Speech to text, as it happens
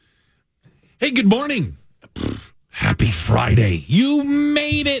Hey, good morning. Happy Friday. You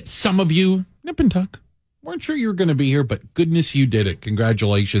made it. Some of you, nip and tuck, weren't sure you were going to be here, but goodness, you did it.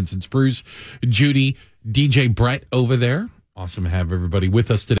 Congratulations. It's Bruce, Judy, DJ Brett over there. Awesome to have everybody with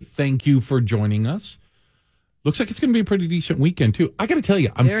us today. Thank you for joining us. Looks like it's going to be a pretty decent weekend, too. I got to tell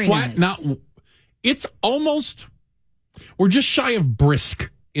you, I'm Very flat. nice. It's almost, we're just shy of brisk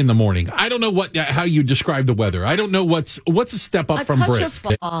in the morning. I don't know how you describe the weather. I don't know what's a step up from brisk. A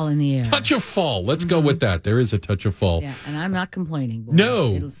touch of fall in the air. Touch of fall. Let's go with that. There is a touch of fall. Yeah, and I'm not complaining. Boy.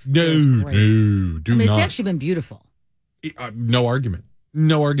 No, do not. It's actually been beautiful. No argument.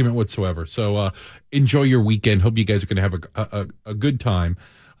 No argument whatsoever. So enjoy your weekend. Hope you guys are going to have a good time.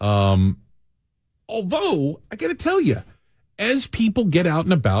 Although, I got to tell you, as people get out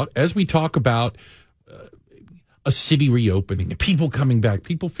and about, as we talk about a city reopening, people coming back,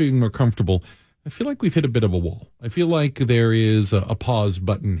 people feeling more comfortable, I feel like we've hit a bit of a wall. I feel like there is a pause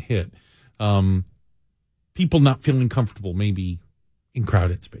button hit. People not feeling comfortable, maybe in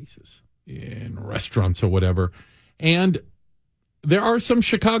crowded spaces, in restaurants or whatever. And there are some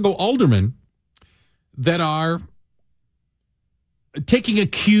Chicago aldermen that are taking a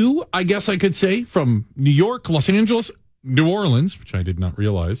cue, I guess I could say, from New York, Los Angeles, New Orleans, which I did not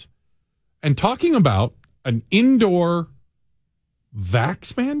realize, and talking about an indoor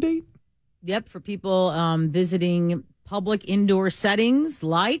vax mandate? Yep, for people visiting public indoor settings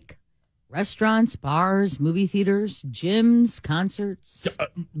like restaurants, bars, movie theaters, gyms, concerts.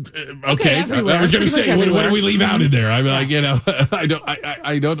 Okay, everywhere. I was going to say, what do we leave out in there? I'm like,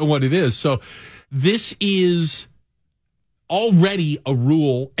 I don't know what it is. So this is already a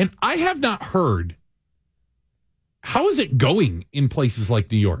rule, and I have not heard. How is it going in places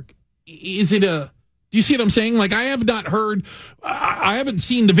like New York? Is it do you see what I'm saying? Like, I have not heard, I haven't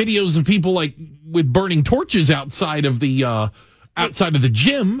seen the videos of people like with burning torches outside of the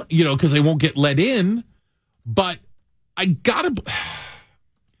gym, because they won't get let in. But I gotta.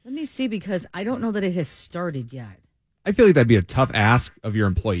 Let me see, because I don't know that it has started yet. I feel like that'd be a tough ask of your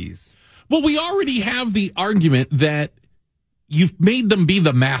employees. Well, we already have the argument that you've made them be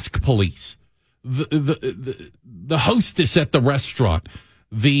the mask police, the hostess at the restaurant,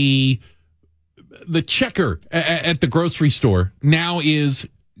 the checker at the grocery store now is,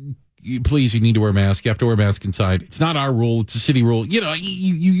 please, you need to wear a mask. You have to wear a mask inside. It's not our rule. It's a city rule.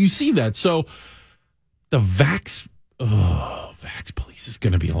 You see that. So the vax police is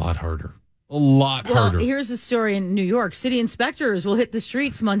going to be a lot harder. A lot harder. Here's a story in New York. City inspectors will hit the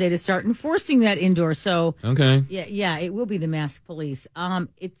streets Monday to start enforcing that indoor. So, okay. Yeah, it will be the mask police.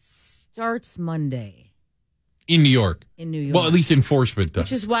 It starts Monday. In New York. Well, at least enforcement does.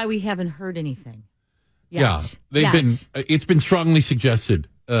 Which is why we haven't heard anything yet. Yeah, it's been strongly suggested,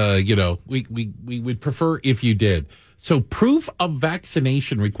 we would prefer if you did. So proof of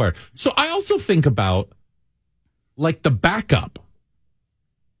vaccination required. So I also think about like the backup.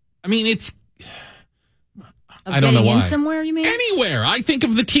 I mean, I don't know why. In somewhere, you mean? Anywhere. I think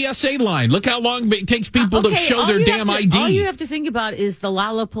of the TSA line. Look how long it takes people to show their damn ID. All you have to think about is the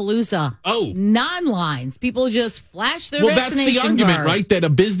Lollapalooza. Oh. Non-lines. People just flash their vaccination that's the argument, card. right? That a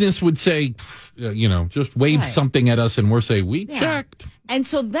business would say, just wave something at us and we're saying, we checked. And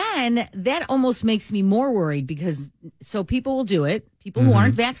so then that almost makes me more worried because people will do it, people who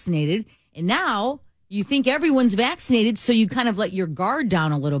aren't vaccinated. And now you think everyone's vaccinated, so you kind of let your guard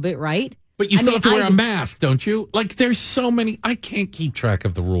down a little bit, right? But you still have to wear a mask, don't you? Like, there's so many. I can't keep track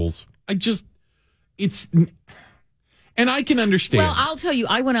of the rules. And I can understand. Well, I'll tell you,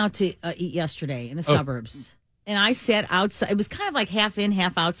 I went out to eat yesterday in the suburbs. And I sat outside. It was kind of like half in,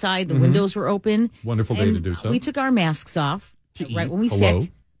 half outside. The windows were open. Wonderful day to do so. We took our masks off right when we Hello? sat.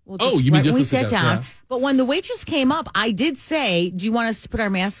 You mean just when we to sat sit down? yeah. But when the waitress came up, I did say, "Do you want us to put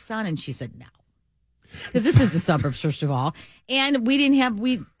our masks on?" And she said, "No." Because this is the suburbs, first of all. And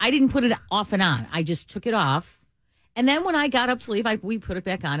I didn't put it off and on. I just took it off. And then when I got up to leave, we put it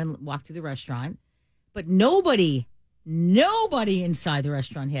back on and walked through the restaurant. But nobody inside the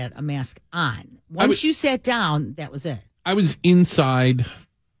restaurant had a mask on. Once you sat down, that was it. I was inside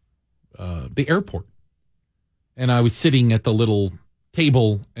the airport. And I was sitting at the little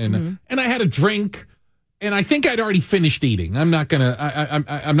table and I had a drink. And I think I'd already finished eating. I'm not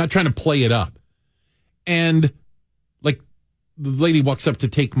trying to play it up. And like the lady walks up to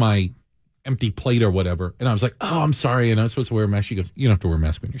take my empty plate or whatever. And I was like, "Oh, I'm sorry. And I'm supposed to wear a mask." She goes, "You don't have to wear a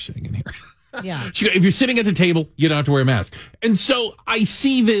mask when you're sitting in here." Yeah. She goes, "If you're sitting at the table, you don't have to wear a mask." And so I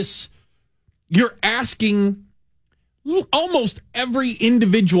see this. You're asking almost every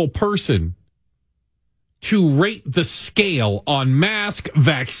individual person to rate the scale on mask,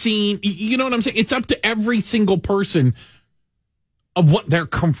 vaccine. You know what I'm saying? It's up to every single person of what they're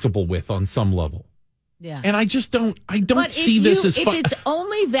comfortable with on some level. Yeah. And I just don't But see this as if fun. it's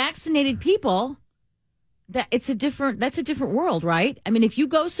only vaccinated people, that's a different world, right? I mean, if you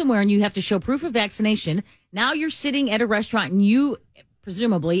go somewhere and you have to show proof of vaccination, now you're sitting at a restaurant and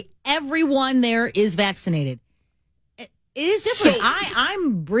presumably everyone there is vaccinated. It is different. So,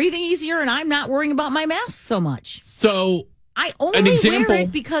 I'm breathing easier and I'm not worrying about my mask so much. So I only wear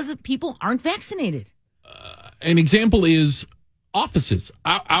it because people aren't vaccinated. An example is offices.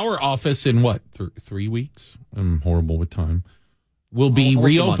 Our office in 3 weeks? I'm horrible with time. Will be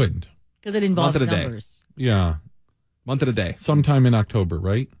reopened. Because it involves Month and a day. numbers. Yeah. Month and a day. Sometime in October,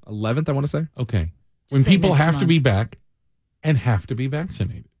 right? 11th, I want to say. Okay. When Say people next have to month. be back and have to be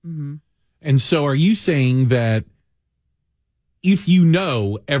vaccinated. Mm-hmm. And so are you saying that if you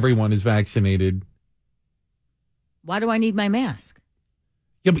know everyone is vaccinated, Why do I need my mask?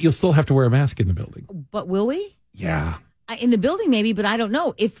 yeah, but you'll still have to wear a mask in the building? But will we? Yeah. In the building, maybe, but I don't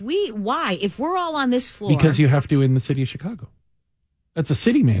know. Why? If we're all on this floor. Because you have to in the city of Chicago. That's a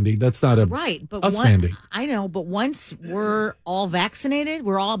city mandate. That's not a right, but us mandate. I know, but once we're all vaccinated,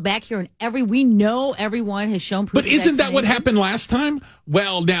 we're all back here, and we know everyone has shown proof. But isn't that what vaccination. happened last time?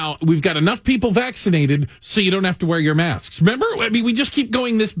 Well, now we've got enough people vaccinated, so you don't have to wear your masks. Remember? I mean, we just keep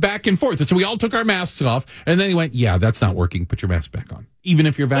going this back and forth. And so we all took our masks off, and then he went, "Yeah, that's not working. Put your mask back on, even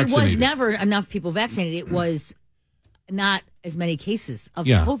if you're It vaccinated." was never enough people vaccinated. It was not as many cases of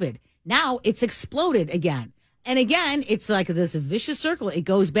Yeah. COVID. Now it's exploded again. And again, it's like this vicious circle. It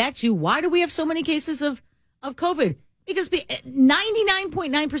goes back to why do we have so many cases of COVID? Because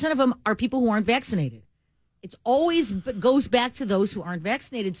 99.9% of them are people who aren't vaccinated. It's always goes back to those who aren't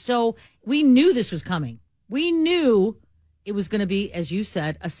vaccinated. So we knew this was coming. We knew it was going to be, as you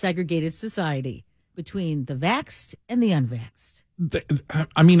said, a segregated society between the vaxxed and the unvaxxed.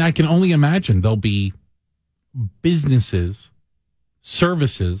 I mean, I can only imagine there'll be businesses,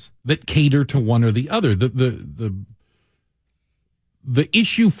 services that cater to one or the other. The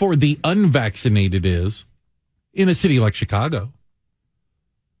issue for the unvaccinated is in a city like Chicago,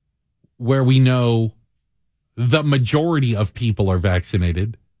 where we know the majority of people are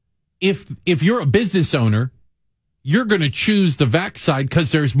vaccinated. If you're a business owner, you're going to choose the vax side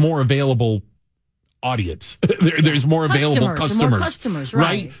because there's more available audience. There's more available customers,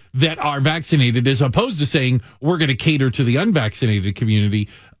 right? That are vaccinated, as opposed to saying we're going to cater to the unvaccinated community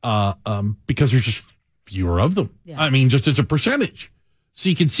because there's just fewer of them. Yeah. I mean, just as a percentage. So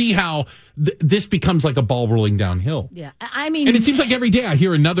you can see how this becomes like a ball rolling downhill. Yeah, I mean, And it seems like every day I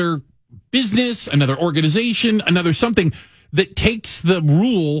hear another business, another organization, another something that takes the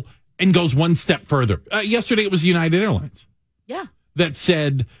rule and goes one step further. Yesterday it was United Airlines. Yeah. That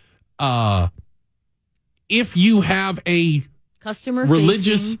said, if you have a customer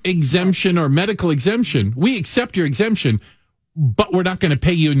religious exemption or medical exemption, we accept your exemption, but we're not going to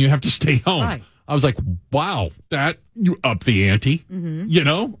pay you and you have to stay home. Right. I was like, wow, that you up the ante. Mm-hmm. You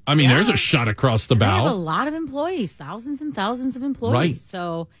know, I mean, there's a shot across the They have a bow. lot of employees, thousands and thousands of employees. Right.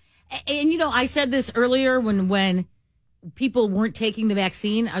 So, and you know, I said this earlier when people weren't taking the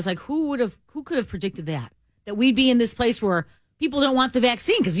vaccine. I was like, who could have predicted that we'd be in this place where people don't want the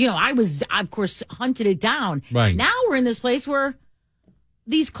vaccine? Because, you know, I of course, hunted it down. Right. Now we're in this place where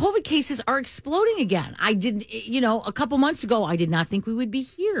these COVID cases are exploding again. I didn't, you know, a couple months ago, I did not think we would be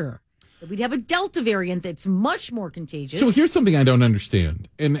here. That we'd have a Delta variant that's much more contagious. So here's something I don't understand,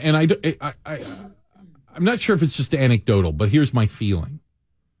 and I'm not sure if it's just anecdotal, but here's my feeling.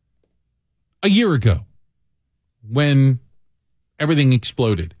 A year ago, when everything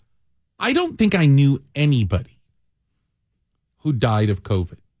exploded, I don't think I knew anybody who died of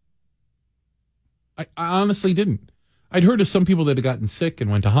COVID. I honestly didn't. I'd heard of some people that had gotten sick and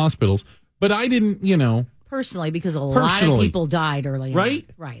went to hospitals, but I didn't, you know. Personally, because a lot of people died early right?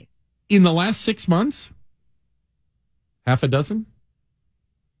 on. Right. In the last 6 months, half a dozen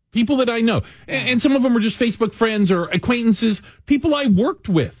people that I know. And some of them are just Facebook friends or acquaintances, people I worked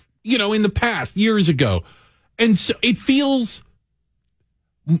with, you know, in the past, years ago. And so it feels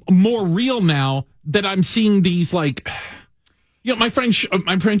more real now that I'm seeing these, like, you know, my friend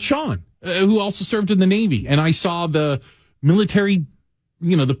Sean, who also served in the Navy, and I saw the military,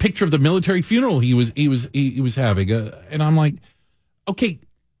 you know, the picture of the military funeral he was having, and I'm like, okay,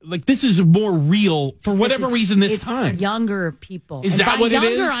 like, this is more real for whatever reason this time. Younger people. Is and that by what it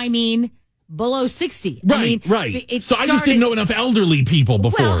younger, is? I mean below 60. Right, I mean, right. It So I just didn't know enough elderly people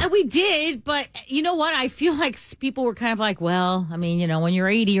before. Well, we did, but you know what? I feel like people were kind of like, well, I mean, when you're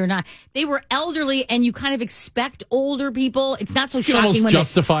 80 or not, they were elderly, and you kind of expect older people. It's not so shocking when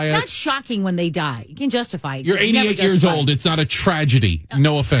justify it. It's not shocking when they die. You can justify it. You're 88 years old. It's not a tragedy.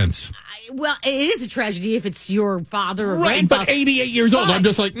 No offense. Well, it is a tragedy if it's your father or right, grandfather. but 88 years old, I'm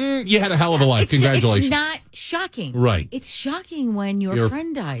just like, you had a hell of a life. Congratulations. It's not shocking. Right. It's shocking when your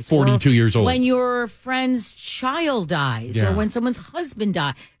friend dies. 42 years old. When your friend's child dies, Yeah. or when someone's husband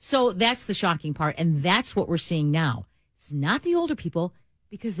dies. So that's the shocking part, and that's what we're seeing now. It's not the older people,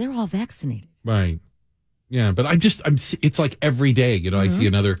 because they're all vaccinated. Right. Yeah, but it's like every day, I see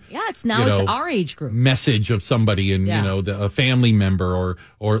another. Yeah, it's our age group. Message of somebody, and a family member,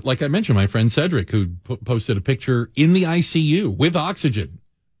 or like I mentioned, my friend Cedric, who posted a picture in the ICU with oxygen.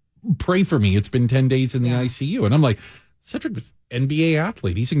 Pray for me. It's been 10 days in the ICU, and I'm like, Cedric was NBA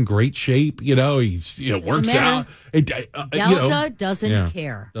athlete. He's in great shape. He's works out. Delta doesn't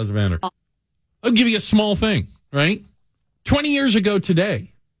care. Doesn't matter. I'll give you a small thing. Right, 20 years ago today,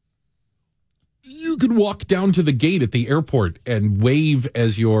 you could walk down to the gate at the airport and wave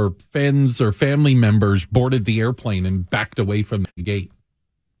as your friends or family members boarded the airplane and backed away from the gate.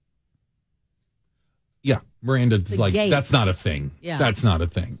 Yeah, Miranda's like, gate. That's not a thing. Yeah. That's not a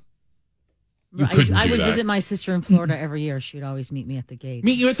thing. I would visit my sister in Florida every year. She would always meet me at the gate.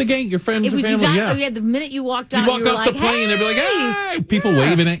 Meet you at the gate, your friends and family. The minute you walked out, you walk you were off the plane, they'd be like, hey! People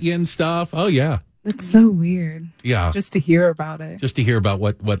waving at you and stuff. Oh, yeah. It's so weird. Yeah. Just to hear about it. Just to hear about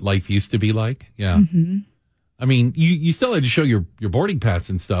what life used to be like. Yeah. Mm-hmm. I mean, you still had to show your boarding pass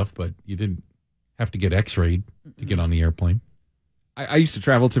and stuff, but you didn't have to get x-rayed to get on the airplane. I used to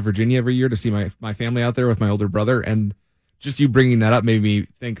travel to Virginia every year to see my family out there with my older brother, and just you bringing that up made me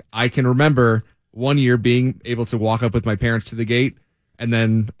think I can remember one year being able to walk up with my parents to the gate, and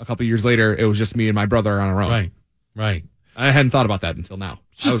then a couple of years later, it was just me and my brother on our own. Right. I hadn't thought about that until now.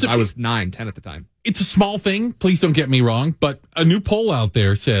 I was 9, 10 at the time. It's a small thing. Please don't get me wrong, but a new poll out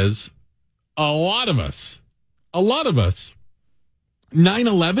there says a lot of us,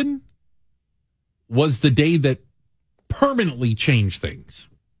 9/11 was the day that permanently changed things.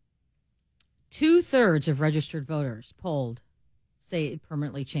 2/3 of registered voters polled say it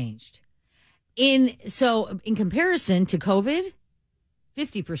permanently changed. In comparison to COVID,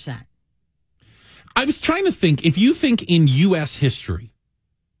 50%. I was trying to think, if you think in U.S. history,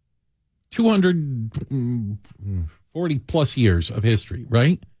 240 plus years of history,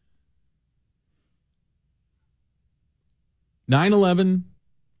 right? 9/11,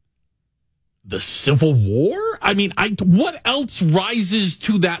 the Civil War? I mean, what else rises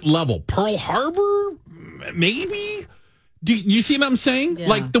to that level? Pearl Harbor? Maybe? Do you see what I'm saying? Yeah.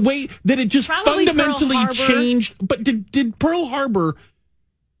 Like the way that it just Probably fundamentally Pearl Harbor. changed. But did Pearl Harbor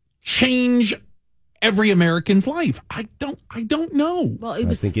change every American's life? I don't know. Well, I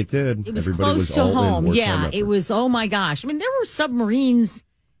think it did. It was Everybody close was to all in, home. wartime Yeah, effort. it was. Oh my gosh! I mean, there were submarines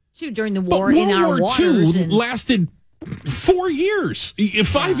too during the war But in our World War waters. II lasted 4 years,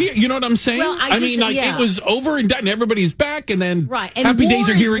 5 years. You know what I'm saying? Well, it was over and done. Everybody's back, and then Right, and happy war days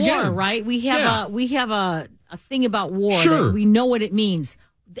are here is war, again. right? We have a thing about war. Sure. That we know what it means.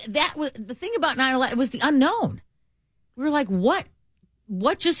 That was the thing about 9/11 was the unknown. We were like, what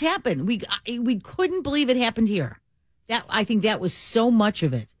just happened? We couldn't believe it happened here. I think that was so much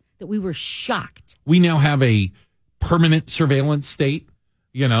of it that we were shocked. We now have a permanent surveillance state.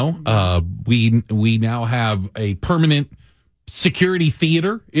 We now have a permanent security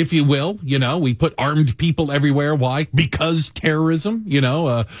theater, if you will. We put armed people everywhere. Why? Because terrorism. It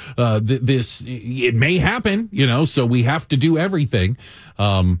may happen. So we have to do everything.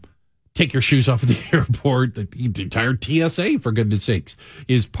 Take your shoes off at the airport. The entire TSA, for goodness sakes,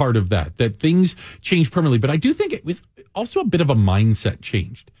 is part of that. That things change permanently. But I do think it was also a bit of a mindset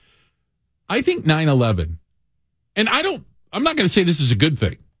changed. I think 9/11, and I'm not going to say this is a good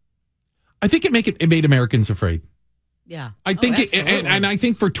thing. I think it made Americans afraid. Yeah. I think and I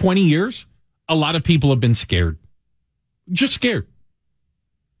think for 20 years, a lot of people have been scared. Just scared.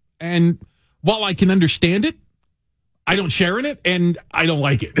 And while I can understand it, I don't share in it, and I don't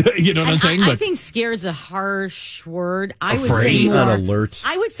like it. You know what I'm saying? I think scared's a harsh word. I would Afraid? say more On alert.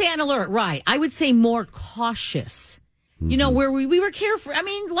 I would say on alert, right. I would say more cautious. Where we were careful. I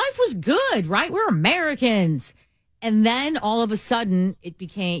mean, life was good, right? We're Americans. And then all of a sudden it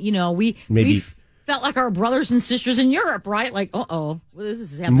became, we felt like our brothers and sisters in Europe, right? Like, this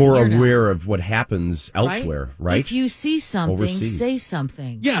is happening More here now. aware of what happens elsewhere, right? If you see something, Overseas. say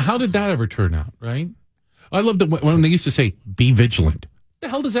something. Yeah, how did that ever turn out, right? I love when they used to say, be vigilant. The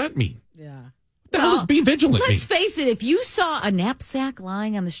hell does that mean? Yeah. The hell does be vigilant Let's mean? face it, if you saw a knapsack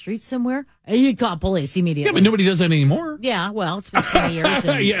lying on the street somewhere, you call police immediately. Yeah, but nobody does that anymore. Yeah, well, it's been 20 years.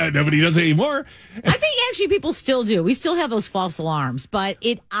 And Yeah, nobody does it anymore. I think actually people still do. We still have those false alarms, but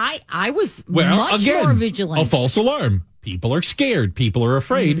I was Well, much again, more vigilant. a false alarm. People are scared. People are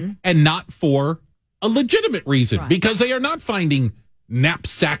afraid, and not for a legitimate reason, Right. because they are not finding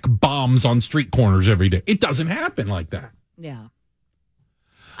knapsack bombs on street corners every day. It doesn't happen like that. Yeah.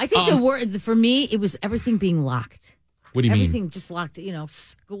 I think the word for me, it was everything being locked. What do you mean? Everything just locked,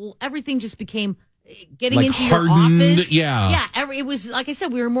 school, everything just became getting Like into hardened, your office. yeah. Yeah. It was, like I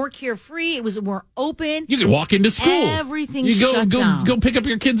said, we were more carefree. It was more open. You could walk into school. Everything you shut down. Go pick up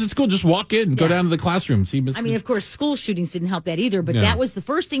your kids at school. Just walk in. Go Yeah. down to the classroom. See. I mean, of course, school shootings didn't help that either, but Yeah. that was the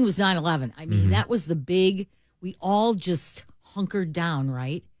first thing was 9/11. I mean, that was the big, we all just hunkered down,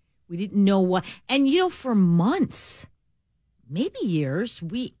 right? We didn't know what, and for months, maybe years,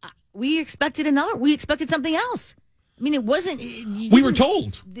 we expected something else. I mean, it wasn't. we were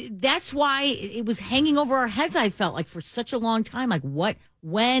told. That's why it was hanging over our heads. I felt like for such a long time. Like,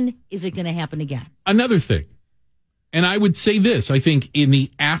 when is it going to happen again? Another thing, and I would say this, I think in the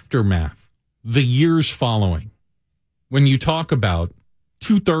aftermath, the years following, when you talk about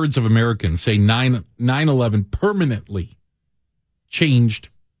 2/3 of Americans say 9/11 permanently changed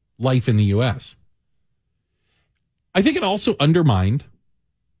life in the U.S., I think it also undermined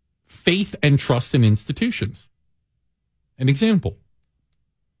faith and trust in institutions. An example.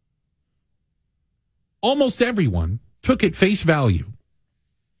 Almost everyone took at face value,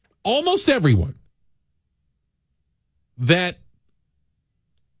 almost everyone, that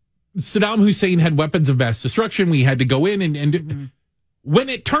Saddam Hussein had weapons of mass destruction. We had to go in and when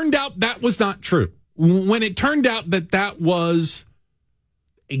it turned out that was not true, when it turned out that was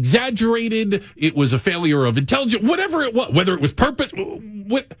exaggerated, it was a failure of intelligence, whatever it was, whether it was purpose,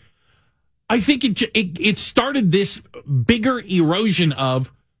 what I think it started this bigger erosion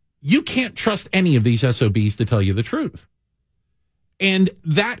of you can't trust any of these SOBs to tell you the truth. And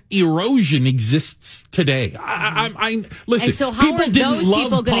that erosion exists today. Listen. And so how are those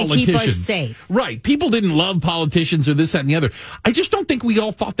people going to keep us safe? Right. People didn't love politicians or this, that, and the other. I just don't think we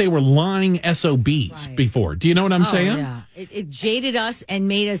all thought they were lying SOBs before. Do you know what I'm saying? Yeah. It jaded us and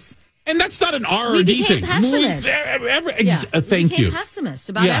made us. And that's not an R&D We became thing. pessimists. Thank we became you. pessimists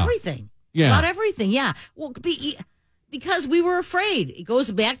about everything. Yeah. About everything. Yeah. Well, because we were afraid. It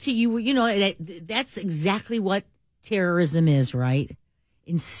goes back to that's exactly what terrorism is, right?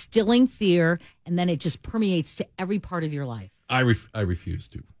 Instilling fear, and then it just permeates to every part of your life. I refuse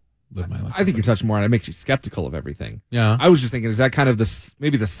to live my life. I think you're touching more on it. It makes you skeptical of everything. Yeah. I was just thinking, is that kind of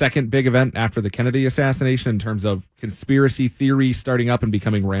maybe the second big event after the Kennedy assassination in terms of conspiracy theory starting up and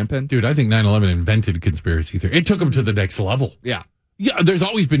becoming rampant? Dude, I think 9/11 invented conspiracy theory. It took them to the next level. Yeah. Yeah, there's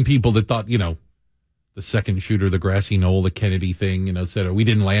always been people that thought, the second shooter, the grassy knoll, the Kennedy thing, said, we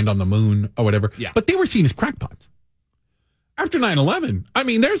didn't land on the moon or whatever. Yeah. But they were seen as crackpots. After 9/11, I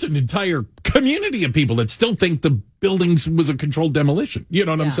mean, there's an entire community of people that still think the buildings was a controlled demolition. You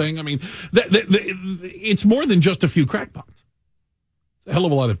know what I'm saying? I mean, it's more than just a few crackpots. A hell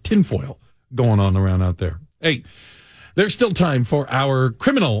of a lot of tinfoil going on around out there. Hey, there's still time for our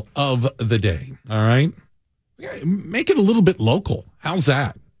criminal of the day. All right? Make it a little bit local. How's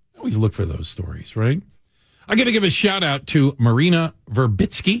that? I always look for those stories, right? I'm going to give a shout out to Marina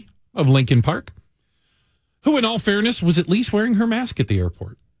Verbitsky of Lincoln Park, who, in all fairness, was at least wearing her mask at the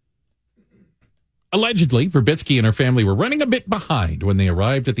airport. Allegedly, Verbitsky and her family were running a bit behind when they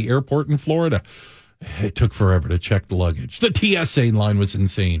arrived at the airport in Florida. It took forever to check the luggage. The TSA line was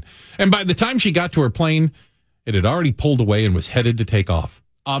insane. And by the time she got to her plane, it had already pulled away and was headed to take off.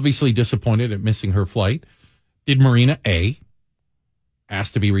 Obviously disappointed at missing her flight, did Marina A,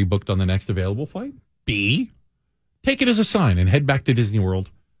 ask to be rebooked on the next available flight? B, take it as a sign and head back to Disney World?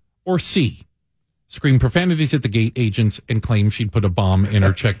 Or C, scream profanities at the gate agents and claim she'd put a bomb in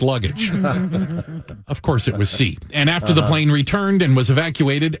her checked luggage? Of course it was C. And after the plane returned and was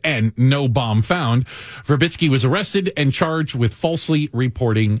evacuated and no bomb found, Verbitsky was arrested and charged with falsely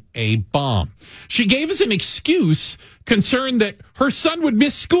reporting a bomb. She gave us an excuse, concerned that her son would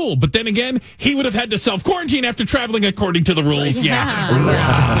miss school, but then again, he would have had to self-quarantine after traveling according to the rules.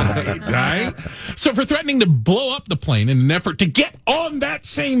 Right? So for threatening to blow up the plane in an effort to get on that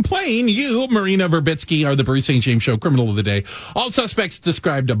same plane, you, Marina Verbitsky, are the Bruce St. James Show criminal of the day. All suspects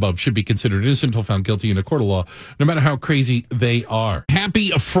described above should be considered innocent until found guilty in a court of law, no matter how crazy they are. Happy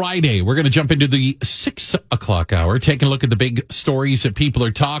Friday. We're going to jump into the 6 o'clock hour, taking a look at the big stories that people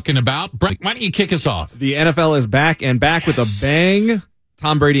are talking about. Brett, why don't you kick us off? The NFL is back and back with a bang.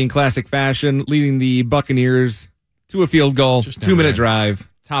 Tom Brady in classic fashion, leading the Buccaneers to a field goal, 2-minute drive,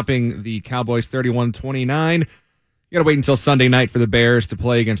 topping the Cowboys 31-29. You got to wait until Sunday night for the Bears to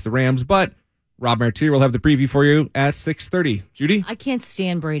play against the Rams, but Rob Martier will have the preview for you at 6:30. Judy? I can't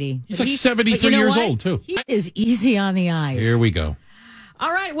stand Brady. He's like 73 years old, too. He is easy on the eyes. Here we go.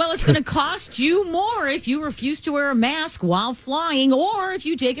 All right, well, it's going to cost you more if you refuse to wear a mask while flying, or if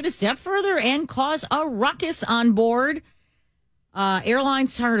you take it a step further and cause a ruckus on board.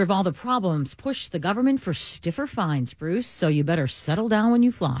 Airlines, tired of all the problems, push the government for stiffer fines, Bruce, so you better settle down when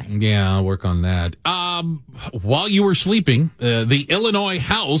you fly. Yeah, I'll work on that. While you were sleeping, the Illinois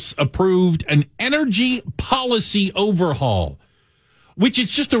House approved an energy policy overhaul, which is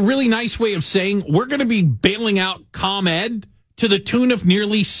just a really nice way of saying we're going to be bailing out ComEd to the tune of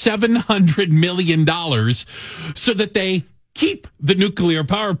nearly $700 million so that they keep the nuclear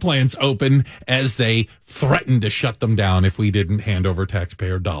power plants open as they threaten to shut them down if we didn't hand over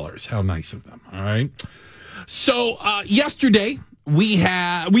taxpayer dollars. How nice of them. All right. So yesterday we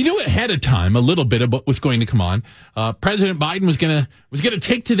knew ahead of time a little bit of what was going to come on. President Biden was going to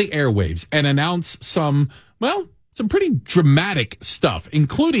take to the airwaves and announce some pretty dramatic stuff,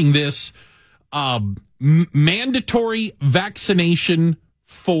 including this mandatory vaccination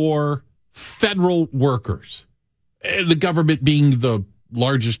for federal workers. The government being the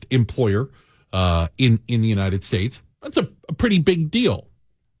largest employer in the United States. That's a pretty big deal.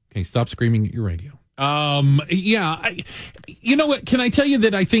 Okay, stop screaming at your radio. You know what? Can I tell you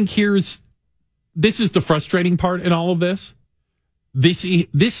that I think this is the frustrating part in all of this?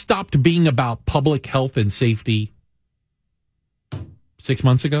 This stopped being about public health and safety 6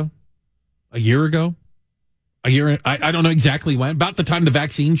 months ago, a year ago. I don't know exactly when. About the time the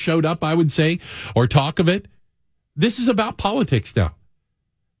vaccine showed up, I would say, or talk of it. This is about politics now.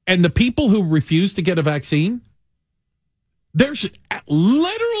 And the people who refuse to get a vaccine, there's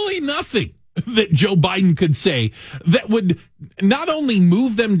literally nothing that Joe Biden could say that would not only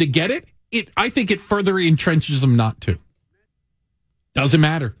move them to get it, I think it further entrenches them not to. Doesn't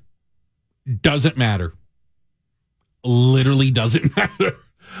matter. Doesn't matter. Literally doesn't matter.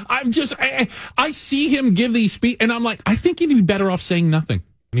 I see him give these speeches, and I'm like, I think he'd be better off saying nothing.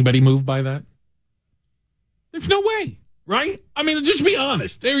 Anybody moved by that? There's no way, right? I mean, just be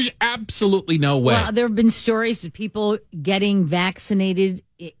honest. There's absolutely no way. Well, there have been stories of people getting vaccinated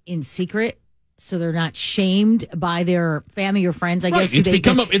in secret, so they're not shamed by their family or friends. I guess it's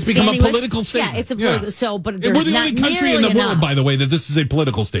become a political statement. Yeah, it's a political. Yeah. So, but we're the only country in the world, by the way, that this is a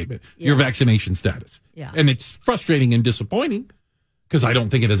political statement. Yeah. Your vaccination status. Yeah, and it's frustrating and disappointing because I don't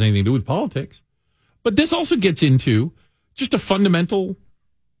think it has anything to do with politics. But this also gets into just a fundamental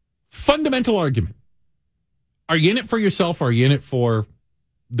argument. Are you in it for yourself or are you in it for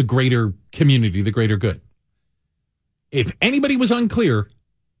the greater community, the greater good? If anybody was unclear,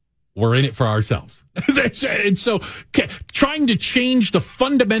 we're in it for ourselves. And so trying to change the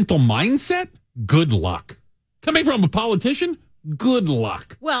fundamental mindset, good luck. Coming from a politician, good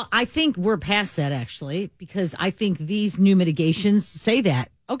luck. Well, I think we're past that, actually, because I think these new mitigations say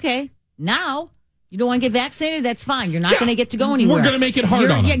that. Okay, now you don't want to get vaccinated, that's fine. You're not going to get to go anywhere. We're going to make it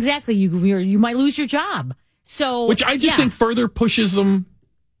hard on them. Yeah, exactly. You might lose your job. So, which I just think further pushes them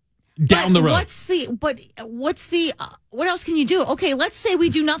down the road. What else can you do? Okay, let's say we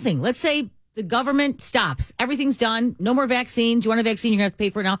do nothing. Let's say the government stops. Everything's done. No more vaccines. You want a vaccine, you're going to have to pay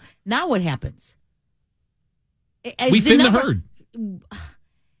for it now. Now what happens? We thin the herd.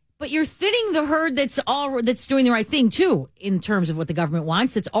 But you're thinning the herd that's doing the right thing, too, in terms of what the government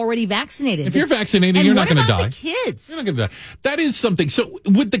wants. It's already vaccinated. If you're vaccinated, you're not going to die. The kids? You're not going to die. That is something. So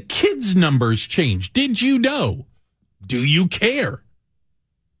would the kids' numbers change? Did you know? Do you care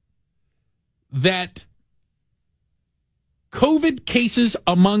that COVID cases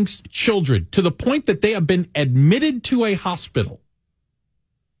amongst children, to the point that they have been admitted to a hospital,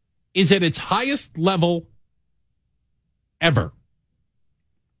 is at its highest level ever?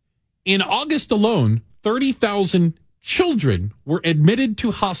 In August alone, 30,000 children were admitted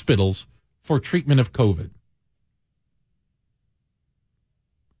to hospitals for treatment of COVID.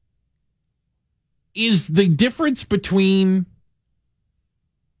 Is the difference between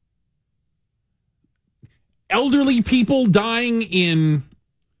elderly people dying in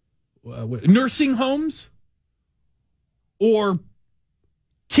nursing homes or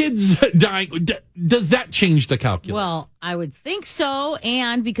kids dying, does that change the calculus? Well, I would think so,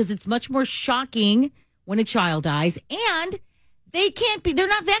 and because it's much more shocking when a child dies, and they're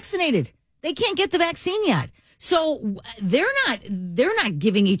not vaccinated. They can't get the vaccine yet. So they're not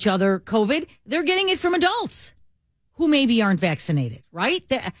giving each other COVID. They're getting it from adults who maybe aren't vaccinated, right?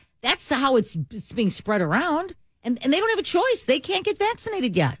 That's how it's being spread around, and they don't have a choice. They can't get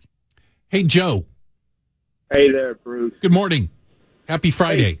vaccinated yet. Hey, Joe. Hey there, Bruce. Good morning. Happy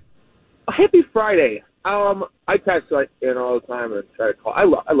Friday. Happy Friday. I text in all the time and try to call.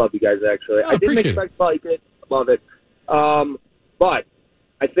 I love you guys, actually. I didn't expect to like it. Love it. But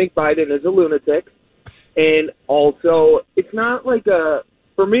I think Biden is a lunatic. And also, it's not like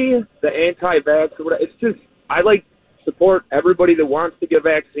for me, the anti-vax, or whatever, it's just, I support everybody that wants to get a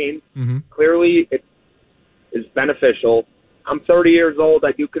vaccine. Mm-hmm. Clearly, it is beneficial. I'm 30 years old.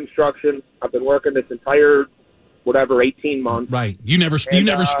 I do construction. I've been working this entire 18 months. Right. You never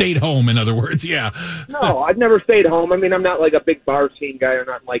stayed home, in other words. Yeah. No, I've never stayed home. I mean, I'm not like a big bar scene guy or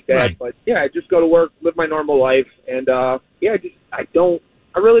nothing like that. Right. But yeah, I just go to work, live my normal life. And I'm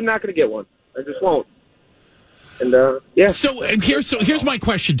really not going to get one. I just won't. And yeah. So here's my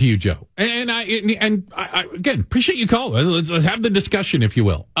question to you, Joe. And I again appreciate you calling. Let's have the discussion, if you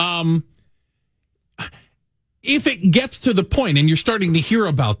will. If it gets to the point, and you're starting to hear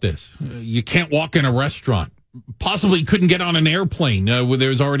about this, you can't walk in a restaurant, possibly couldn't get on an airplane.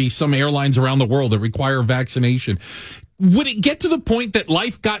 There's already some airlines around the world that require vaccination. Would it get to the point that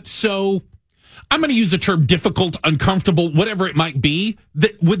life got so, I'm going to use the term difficult, uncomfortable, whatever it might be,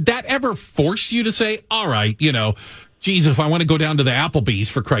 would that ever force you to say, all right, geez, if I want to go down to the Applebee's,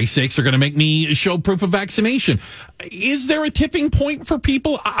 for Christ's sakes, they're going to make me show proof of vaccination. Is there a tipping point for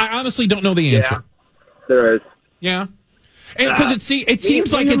people? I honestly don't know the answer. Yeah, there is. Yeah. And because it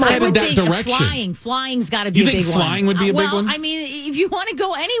seems like it's headed that direction. Flying's got to be you a big think one. Flying would be a big one? I mean, if you want to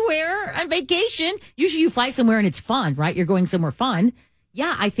go anywhere on vacation, usually you fly somewhere and it's fun, right? You're going somewhere fun.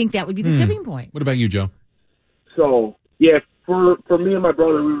 Yeah, I think that would be the tipping point. What about you, Joe? So, yeah, for me and my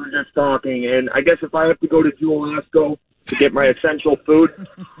brother, we were just talking, and I guess if I have to go to Jewel-Osco to get my essential food,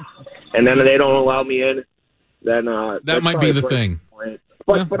 and then they don't allow me in, then that might be the thing.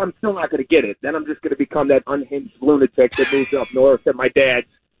 But I'm still not going to get it. Then I'm just going to become that unhinged lunatic that moves up north at my dad's,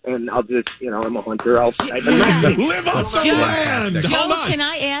 and I'll just, I'm a hunter. I'll live off the land. Joe, can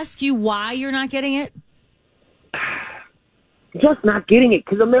I ask you why you're not getting it? Just not getting it,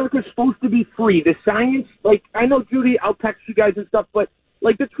 because America's supposed to be free. The science, I know, Judy, I'll text you guys and stuff, but,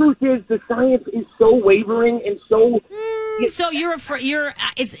 the truth is, the science is so wavering and so... So you're afraid, you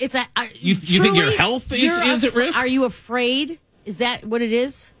think your health is at risk? Are you afraid? Is that what it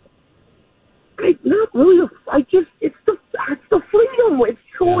is? Not really. It's the freedom. It's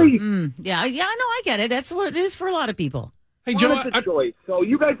choice. Yeah. No, I get it. That's what it is for a lot of people. Hey, Joe, choice. So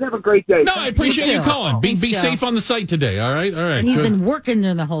you guys have a great day. No, I appreciate you calling. Be safe on the site today. All right. And he's been working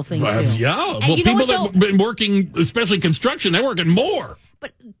during the whole thing, too. Yeah. Well, people that have been working, especially construction, they're working more.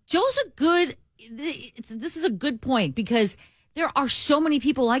 But Joe's this is a good point, because there are so many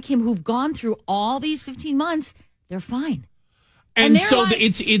people like him who've gone through all these 15 months. They're fine. And so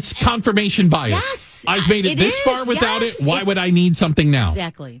it's confirmation bias. Yes, I've made it this far without it. Why would I need something now?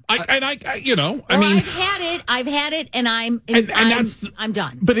 Exactly. I've had it, and I'm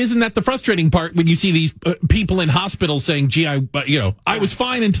done. But isn't that the frustrating part when you see these people in hospitals saying, "Gee, I was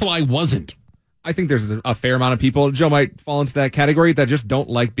fine until I wasn't." I think there's a fair amount of people, Joe might fall into that category, that just don't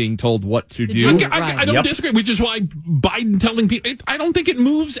like being told what to do. I don't disagree, which is why Biden telling people, I don't think it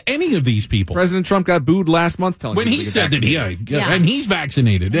moves any of these people. President Trump got booed last month telling when he said that and he's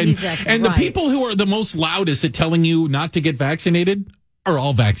vaccinated. And the people who are the most loudest at telling you not to get vaccinated are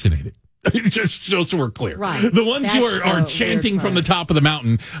all vaccinated. Just so we're clear. Right. The ones who are chanting from the top of the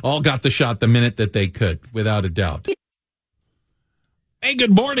mountain all got the shot the minute that they could, without a doubt. Hey,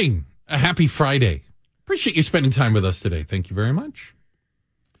 good morning. A happy Friday. Appreciate you spending time with us today. Thank you very much.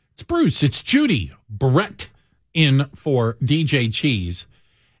 It's Bruce. It's Judy. Brett in for DJ Cheese.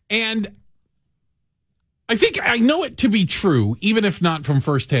 And I think I know it to be true, even if not from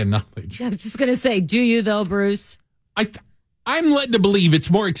firsthand knowledge. I was just going to say, do you though, Bruce? I'm led to believe it's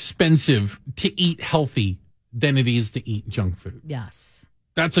more expensive to eat healthy than it is to eat junk food. Yes.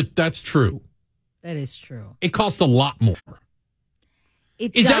 That's true. That is true. It costs a lot more.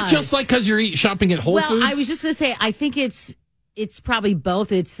 Is that just like because you're shopping at Whole Foods? Well, I was just going to say, I think it's probably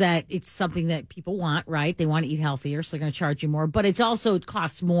both. It's that it's something that people want, right? They want to eat healthier, so they're going to charge you more. But it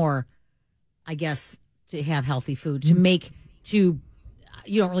costs more, I guess, to have healthy food. You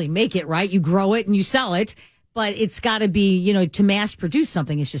don't really make it, right? You grow it and you sell it. But it's got to be, to mass produce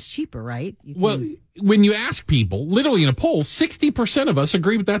something, it's just cheaper, right? Well, when you ask people, literally in a poll, 60% of us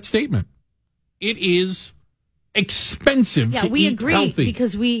agree with that statement. It is expensive to we eat agree healthy.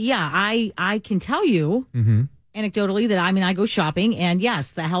 Because I can tell you anecdotally that I go shopping, and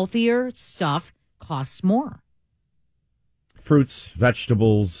yes, the healthier stuff costs more. Fruits,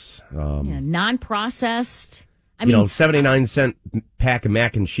 vegetables, non-processed. 79-cent pack of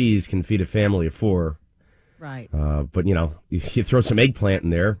mac and cheese can feed a family of 4. Right. But you throw some eggplant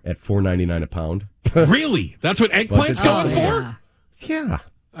in there at $4.99 a pound. Really? That's what eggplant's going for? Yeah. Yeah.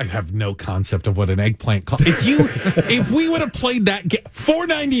 I have no concept of what an eggplant costs. If we would have played that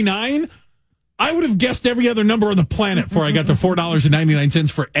 $4.99, I would have guessed every other number on the planet before I got to $4.99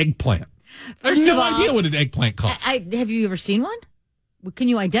 for eggplant. I have no idea what an eggplant costs. Have you ever seen one? Can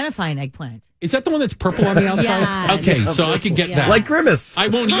you identify an eggplant? Is that the one that's purple on the outside? Yes. Okay, so I can get that. Like Grimace. I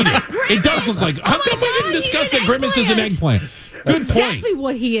won't eat it. It does look like. How come we didn't discuss that Grimace is an eggplant? Good point. Exactly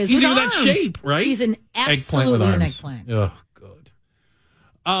what he is. He's with in that arms. shape, right? He's an Eggplant with absolutely an arms. eggplant. Oh,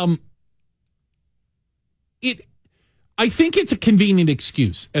 good. I think it's a convenient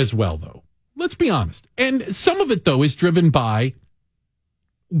excuse as well, though. Let's be honest. And some of it, though, is driven by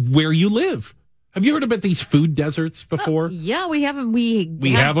where you live. Have you heard about these food deserts before? Yeah, we have them.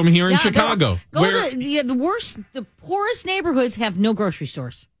 We have them here in Chicago. The poorest neighborhoods have no grocery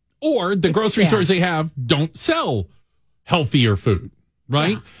stores. Or the grocery stores they have don't sell healthier food,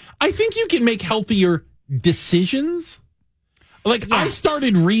 right? Yeah. I think you can make healthier decisions. Like, yes. I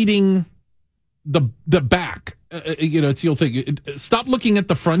started reading the back. It's the old thing. Stop looking at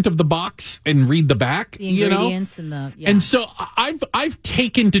the front of the box and read the back. The ingredients and the and so I've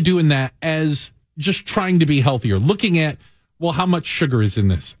taken to doing that as just trying to be healthier. Looking at, well, how much sugar is in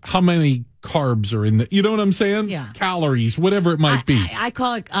this? How many carbs are in the? You know what I'm saying? Yeah. Calories, whatever it might be. I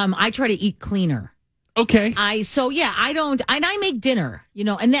call it. I try to eat cleaner. Okay. I don't. And I make dinner.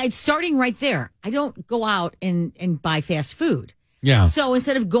 And that's starting right there. I don't go out and buy fast food. Yeah. So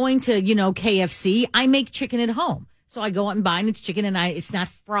instead of going to, KFC, I make chicken at home. So I go out and buy, and it's chicken, and it's not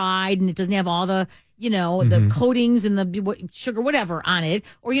fried, and it doesn't have all the, the coatings and the sugar, whatever on it.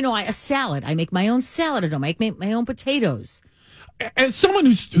 Or, a salad. I make my own salad at home. I make my own potatoes. As someone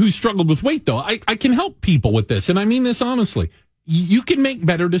who's struggled with weight, though, I can help people with this, and I mean this honestly. You can make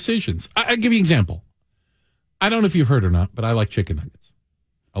better decisions. I'll give you an example. I don't know if you've heard or not, but I like chicken nuggets.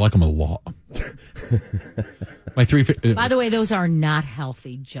 I like them a lot. My By the way, those are not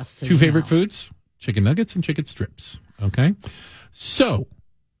healthy, just so two favorite foods, chicken nuggets and chicken strips. Okay. So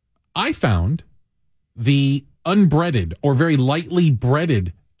I found the unbreaded or very lightly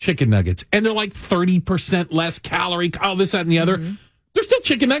breaded chicken nuggets, and they're like 30% less calorie, all this, that, and the other. Mm-hmm. They're still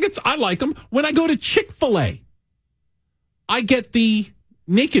chicken nuggets. I like them. When I go to Chick-fil-A, I get the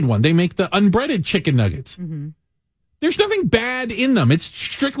naked one. They make the unbreaded chicken nuggets. Mm-hmm. There's nothing bad in them. It's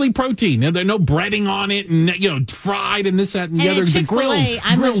strictly protein. There's no breading on it and, fried and this, that, and the other. The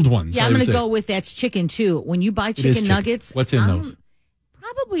grilled ones. Yeah, I'm going to go with that's chicken, too. When you buy chicken nuggets. What's in those?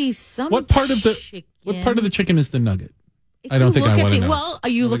 Probably some What part of the chicken is the nugget? I don't think I want to know. Well,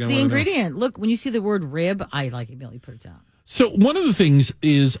 you look at the ingredient. Look, when you see the word rib, I immediately put it down. So one of the things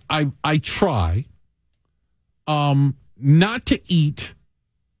is I try not to eat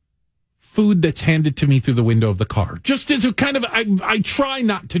food that's handed to me through the window of the car. Just as a kind of, I try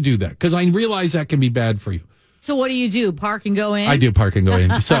not to do that because I realize that can be bad for you. So what do you do? Park and go in? I do park and go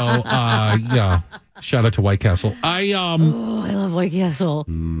in. So, yeah. Shout out to White Castle. I love White Castle.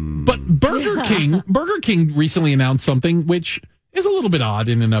 But Burger King recently announced something which is a little bit odd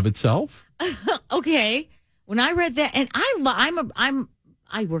in and of itself. Okay. When I read that, and I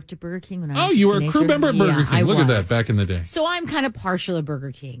worked at Burger King when I was you were a crew member at Burger King. Look at that, back in the day. So I'm kind of partial to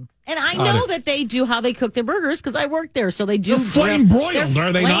Burger King. And I know that they do how they cook their burgers because I worked there. So they do. They're flame broiled,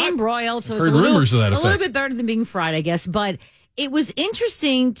 are they not? Flame broiled. So Heard rumors of that effect. A little bit better than being fried, I guess. But it was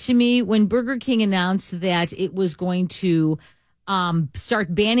interesting to me when Burger King announced that it was going to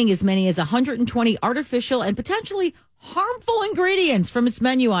start banning as many as 120 artificial and potentially harmful ingredients from its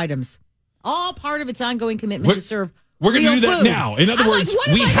menu items. All part of its ongoing commitment to serve. We're going to do that food. now. In other words,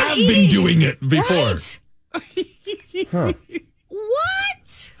 we have been doing it before. Right?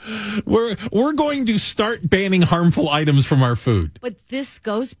 What? We're going to start banning harmful items from our food. But this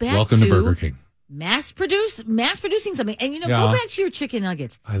goes back Welcome to Burger King. Mass producing something. And go back to your chicken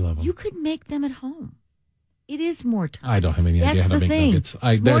nuggets. I love them. You could make them at home. It is more time. I don't have any idea how to make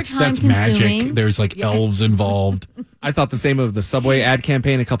nuggets. That's magic. There's elves involved. I thought the same of the Subway ad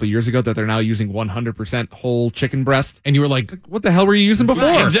campaign a couple of years ago that they're now using 100% whole chicken breast. And you were like, what the hell were you using before?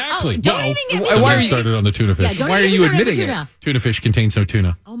 Right, exactly. Don't even get me why started on the tuna fish. Yeah, why are you admitting it? Tuna fish contains no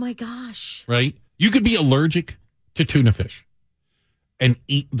tuna. Oh, my gosh. Right? You could be allergic to tuna fish and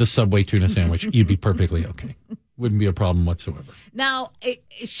eat the Subway tuna sandwich. You'd be perfectly okay. Wouldn't be a problem whatsoever. Now,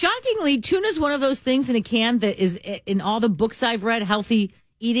 shockingly, tuna is one of those things in a can that is, in all the books I've read, healthy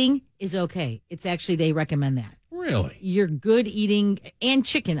eating is okay. It's actually, they recommend that. Really? You're good eating and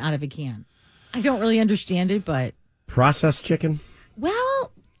chicken out of a can. I don't really understand it, but... Processed chicken?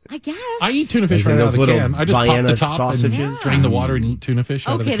 Well, I guess. I eat tuna fish right out of the can. I just pop the top sausages? and drain the water and eat tuna fish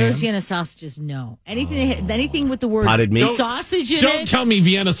out of the can. Okay, those Vienna sausages, no. Anything with the word Potted meat? sausage in it. Don't tell me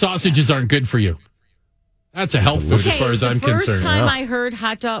Vienna sausages aren't good for you. That's a health food as far as I'm concerned. The first time I heard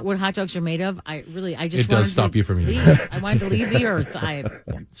what hot dogs are made of, it does stop you from eating. I wanted to leave the earth.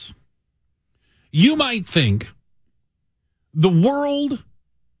 You might think the world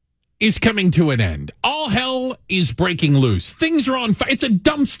is coming to an end. All hell is breaking loose. Things are on fire. It's a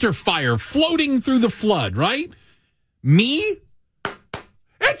dumpster fire floating through the flood, right? Me?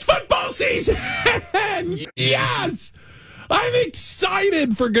 It's football season! Yes! I'm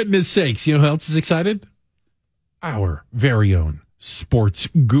excited, for goodness sakes. You know who else is excited? Our very own sports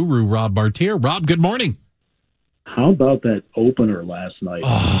guru, Rob Martier. Rob, good morning. How about that opener last night?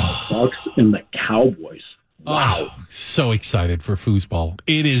 The Bucks and the Cowboys. Wow. Oh, so excited for foosball.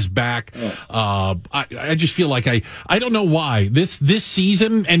 It is back. I just feel like I don't know why. This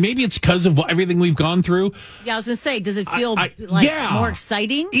season, and maybe it's because of everything we've gone through. Yeah, I was going to say, does it feel more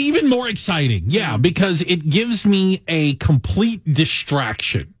exciting? Even more exciting, yeah, because it gives me a complete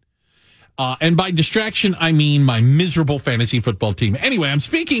distraction. And by distraction, I mean my miserable fantasy football team. Anyway, I'm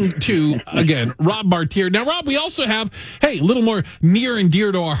speaking to, again, Rob Martier. Now, Rob, we also have, a little more near and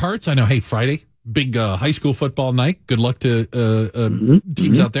dear to our hearts. I know, Friday, big high school football night. Good luck to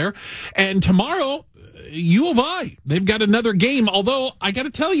teams out there. And tomorrow, U of I, they've got another game. Although, I got to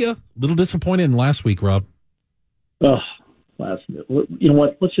tell you, a little disappointed in last week, Rob. You know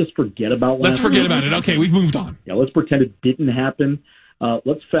what? Let's just forget about last week. Let's forget about it. Okay, we've moved on. Yeah, let's pretend it didn't happen.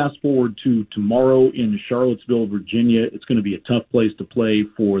 Let's fast forward to tomorrow in Charlottesville, Virginia. It's going to be a tough place to play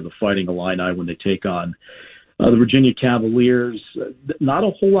for the Fighting Illini when they take on the Virginia Cavaliers. Not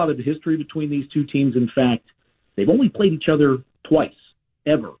a whole lot of history between these two teams. In fact, they've only played each other twice,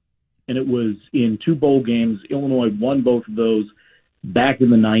 ever. And it was in 2 bowl games. Illinois won both of those back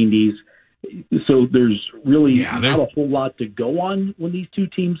in the 90s. So there's really not a whole lot to go on when these two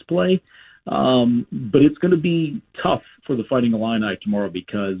teams play. But it's going to be tough for the Fighting Illini tomorrow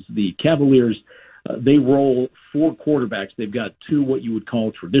because the Cavaliers, they roll 4 quarterbacks. They've got 2 what you would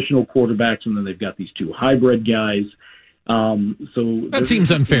call traditional quarterbacks, and then they've got these 2 hybrid guys. So that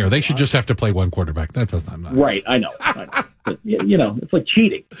seems unfair. They should just have to play one quarterback. That does not matter. Right, I know. But, it's like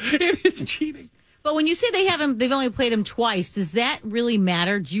cheating. It is cheating. But when you say they've only played him twice, does that really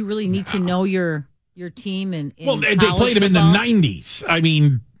matter? Do you really need to know your team? Well, they played him in the 90s. I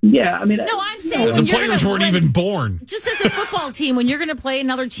mean... Yeah, I mean... No, I'm saying... the players weren't even born. Just as a football team, when you're going to play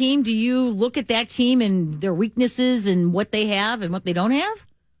another team, do you look at that team and their weaknesses and what they have and what they don't have?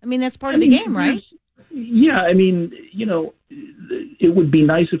 I mean, that's part of the game, right? Yeah, I mean, it would be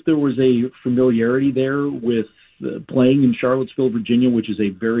nice if there was a familiarity there with playing in Charlottesville, Virginia, which is a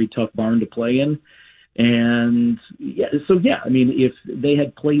very tough barn to play in. And, I mean, if they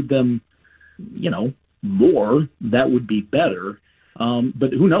had played them, more, that would be better.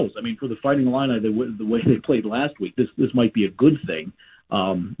 But who knows? I mean, for the Fighting Illini, the way they played last week, this might be a good thing,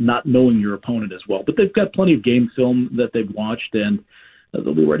 not knowing your opponent as well. But they've got plenty of game film that they've watched, and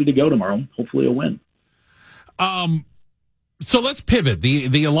they'll be ready to go tomorrow. Hopefully a win. So let's pivot.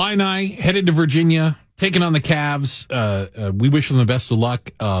 The Illini headed to Virginia, taking on the Cavs. We wish them the best of luck.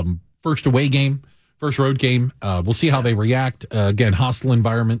 First away game. First road game. We'll see how they react. Again, hostile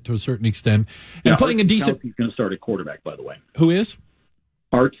environment to a certain extent. And putting a decent... He's going to start at quarterback, by the way. Who is?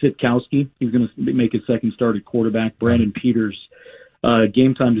 Art Sitkowski. He's going to make his second start at quarterback. Brandon Peters,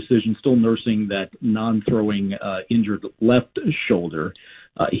 game time decision, still nursing that non-throwing injured left shoulder.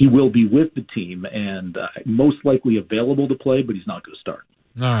 He will be with the team and most likely available to play, but he's not going to start.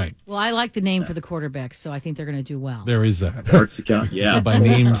 All right. Well, I like the name for the quarterback, so I think they're going to do well. There is that. Yeah. By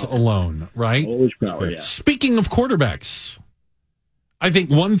names alone, right? Polish power, yeah. Speaking of quarterbacks, I think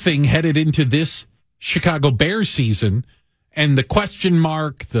one thing headed into this Chicago Bears season, and the question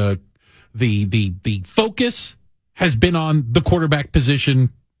mark, the focus has been on the quarterback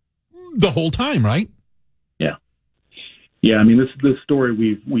position the whole time, right? Yeah. Yeah, I mean, this story,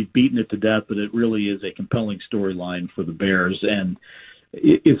 we've beaten it to death, but it really is a compelling storyline for the Bears, and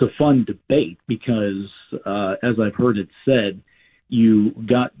it's a fun debate because, as I've heard it said, you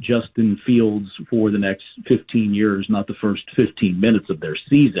got Justin Fields for the next 15 years, not the first 15 minutes of their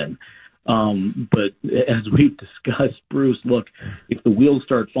season. But as we've discussed, Bruce, look, if the wheels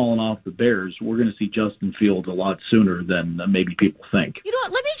start falling off the Bears, we're going to see Justin Fields a lot sooner than maybe people think. You know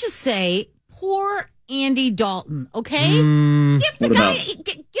what? Let me just say, poor Andy Dalton, okay? Give the guy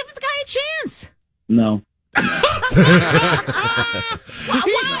a chance. No. Why?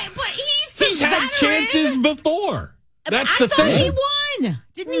 But he's had chances before. That's the thing. He won.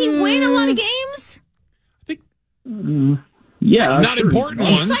 Didn't he win a lot of games? I think. Yeah, not important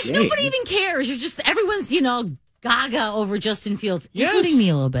ones. It's like nobody even cares. You're just everyone's gaga over Justin Fields, yes, including me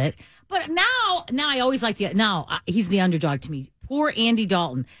a little bit. But now I always like he's the underdog to me. Poor Andy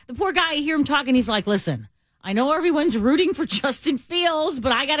Dalton. The poor guy. I hear him talking. He's like, listen, I know everyone's rooting for Justin Fields,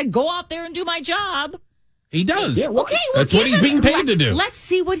 but I got to go out there and do my job. He does. Yeah, well, Okay, that's what he's being paid to do. Let's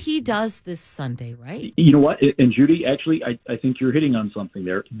see what he does this Sunday, right? You know what? And Judy, actually, I think you're hitting on something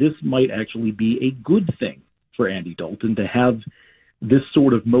there. This might actually be a good thing for Andy Dalton to have this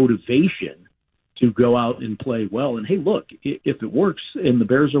sort of motivation to go out and play well. And hey, look, if it works and the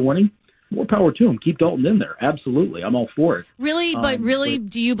Bears are winning, more power to him. Keep Dalton in there. Absolutely. I'm all for it. Really? But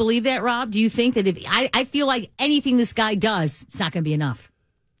do you believe that, Rob? Do you think that I feel like anything this guy does, it's not going to be enough?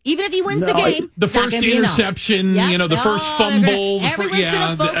 Even if he wins the game, the first interception, the first fumble. Everyone's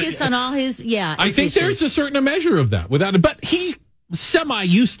going to focus on all his, I think there's a certain measure of that without it, but he's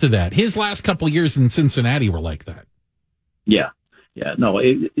semi-used to that. His last couple of years in Cincinnati were like that. Yeah. No,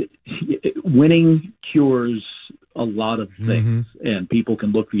 winning cures a lot of things, and people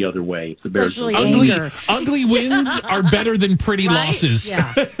can look the other way. The Bears ugly wins are better than pretty losses.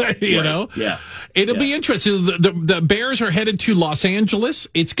 Yeah. you know? Yeah. It'll be interesting. The Bears are headed to Los Angeles.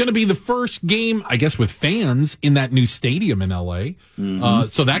 It's going to be the first game, I guess, with fans in that new stadium in L.A.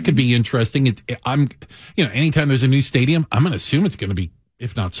 So that could be interesting. Anytime there's a new stadium, I'm going to assume it's going to be,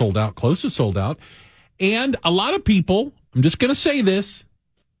 if not sold out, close to sold out. And a lot of people, I'm just going to say this,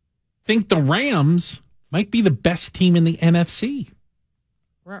 think the Rams might be the best team in the NFC.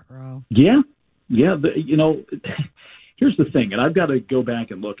 Yeah. Here's the thing, and I've got to go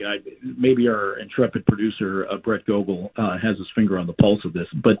back and look. Maybe our intrepid producer, Brett Gogol, has his finger on the pulse of this,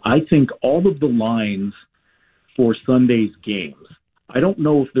 but I think all of the lines for Sunday's games, I don't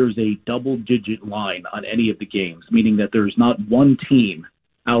know if there's a double-digit line on any of the games, meaning that there's not one team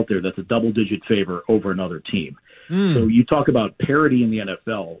out there that's a double-digit favor over another team. So you talk about parity in the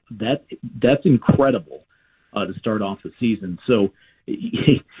NFL. That's incredible to start off the season. So,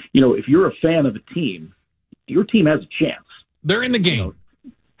 if you're a fan of a team, your team has a chance. They're in the game.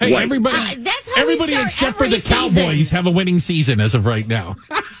 Hey, right. everybody except for the Cowboys have a winning season as of right now.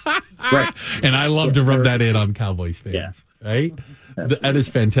 Right. And I love to rub that in on Cowboys fans. Yeah. Right? That is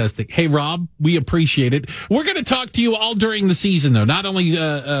fantastic. Hey, Rob, we appreciate it. We're going to talk to you all during the season, though, not only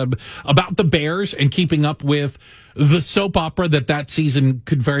about the Bears and keeping up with the soap opera that season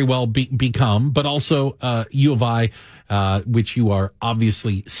could very well become, but also U of I, which you are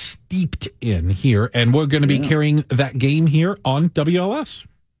obviously steeped in here. And we're going to be carrying that game here on WLS.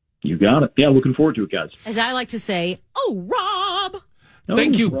 You got it. Yeah, looking forward to it, guys. As I like to say, Rob.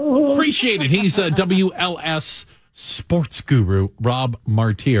 Thank you. Appreciate it. He's a WLS sports guru, Rob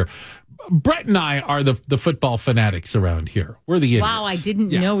Martier. Brett and I are the football fanatics around here. We're the idiots. Wow, I didn't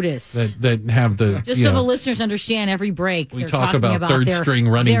notice. That have the... Just so the listeners understand, every break, we talk about third-string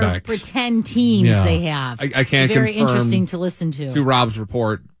running their backs. pretend teams they have. I can't Very confirm interesting to listen to Rob's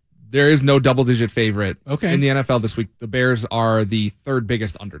report, there is no double-digit favorite in the NFL this week. The Bears are the third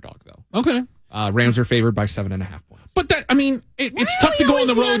biggest underdog, though. Okay. Rams are favored by 7.5 points. But it's tough to go on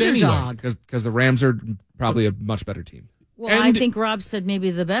the road anyway. Because the Rams are probably a much better team. Well, I think Rob said maybe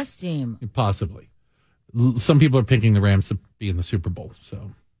the best team. Possibly. Some people are picking the Rams to be in the Super Bowl,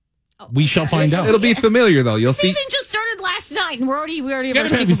 so we shall find out. It'll be familiar, though. You'll see. The season just started last night, and we already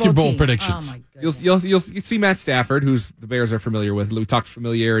have our Super Bowl predictions. Oh my goodness. You'll see Matt Stafford, who's the Bears are familiar with. We talked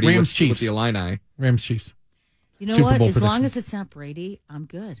familiarity with the Illini. Rams Chiefs. You know what? As long as it's not Brady, I'm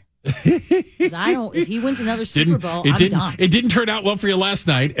good. If he wins another Super Bowl, I'm done. It didn't turn out well for you last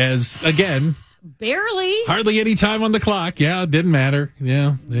night, as again. Barely. Hardly any time on the clock. Yeah, it didn't matter.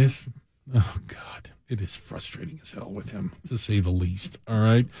 Yeah. Oh, God. It is frustrating as hell with him, to say the least. All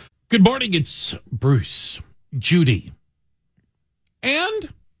right. Good morning. It's Bruce, Judy,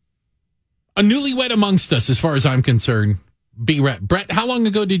 and a newlywed amongst us, as far as I'm concerned, B-Rep. Brett, how long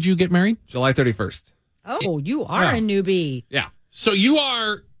ago did you get married? July 31st. Oh, you are a newbie. Yeah. So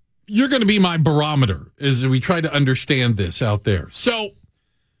you're going to be my barometer as we try to understand this out there. So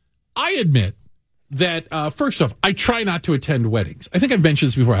I admit that, first off, I try not to attend weddings. I think I've mentioned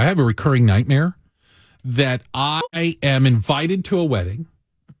this before. I have a recurring nightmare that I am invited to a wedding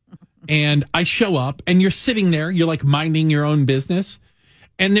and I show up and you're sitting there, you're like minding your own business,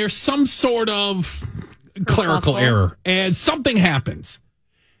 and there's some sort of clerical error and something happens.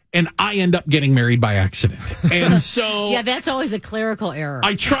 And I end up getting married by accident. And so... yeah, that's always a clerical error.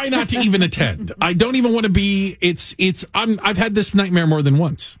 I try not to even attend. I don't even want to be... I've had this nightmare more than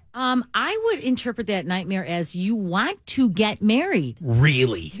once. I would interpret that nightmare as you want to get married.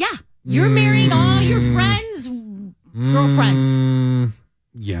 Really? Yeah. You're marrying all your friends' girlfriends.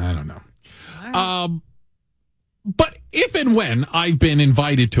 Yeah, I don't know. Right. But if and when I've been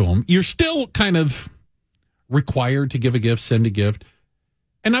invited to them, you're still kind of required to give a gift, send a gift.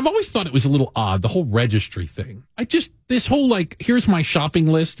 And I've always thought it was a little odd, the whole registry thing. This whole, here's my shopping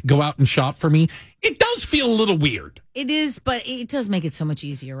list, go out and shop for me. It does feel a little weird. It is, but it does make it so much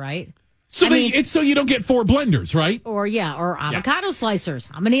easier, right? So it's so you don't get 4 blenders, right? Or avocado slicers.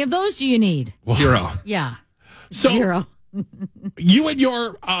 How many of those do you need? Well, 0. Yeah. So 0. You and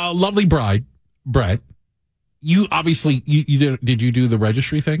your lovely bride, Brett, you obviously, did you do the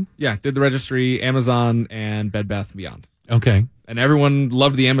registry thing? Yeah, did the registry, Amazon, and Bed Bath & Beyond. Okay. And everyone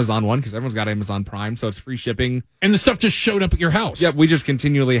loved the Amazon one because everyone's got Amazon Prime, so it's free shipping. And the stuff just showed up at your house. Yeah, we just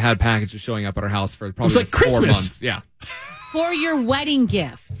continually had packages showing up at our house for probably like 4 Christmas. months. Yeah. For your wedding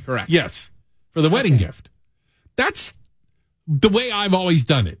gift. Correct. Yes. For the wedding gift. That's the way I've always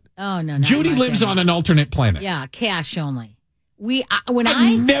done it. Oh, no. Judy lives on an alternate planet. Yeah, cash only.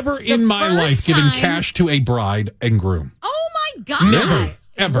 I've never in my life given cash to a bride and groom. Oh, my God. Never.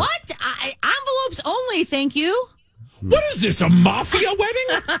 Ever. What? Envelopes only, thank you. What is this, a mafia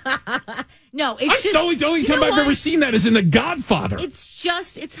wedding? No, it's just the only time I've ever seen that is in The Godfather. It's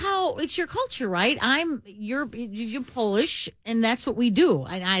your culture, right? You're Polish, and that's what we do.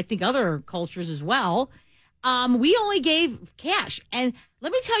 And I think other cultures as well. We only gave cash. And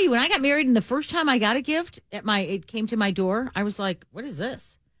let me tell you, when I got married and the first time I got a gift it came to my door, I was like, what is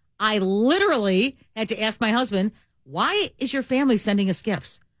this? I literally had to ask my husband, why is your family sending us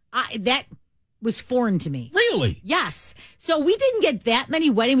gifts? That was foreign to me. Really? Yes. So we didn't get that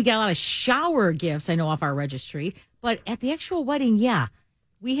many wedding. We got a lot of shower gifts, I know, off our registry. But at the actual wedding, yeah,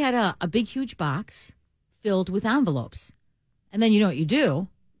 we had a big, huge box filled with envelopes. And then you know what you do.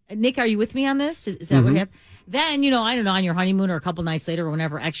 Nick, are you with me on this? Is that what happened? Then, I don't know, on your honeymoon or a couple nights later or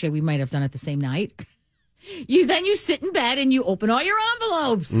whenever, actually, we might have done it the same night. You sit in bed and you open all your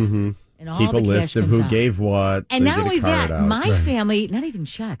envelopes. Mm-hmm. And all keep the a list of who gave what. And not only that, my Right. family, not even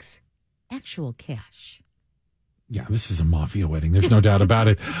checks, actual cash. Yeah, this is a mafia wedding. There's no doubt about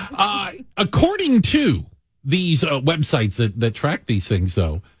it. According to these websites that track these things,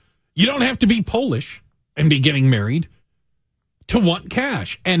 though, you don't have to be Polish and be getting married to want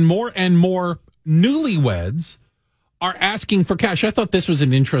cash. And more newlyweds are asking for cash. I thought this was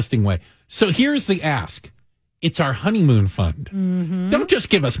an interesting way. So here's the ask. It's our honeymoon fund. Mm-hmm. Don't just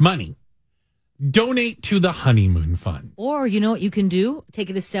give us money. Donate to the honeymoon fund. Or you know what you can do?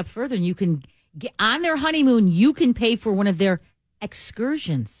 Take it a step further, and you can get on their honeymoon. You can pay for one of their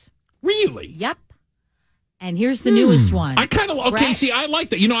excursions. Really? Yep. And here's the newest one. I kind of Brett? See, I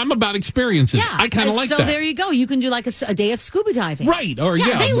like that. I'm about experiences. Yeah, I kind of like so that. So there you go. You can do like a day of scuba diving, right? Or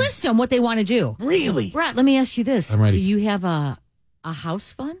they list them what they want to do. Really, Brett? Let me ask you this: I'm ready. Do you have a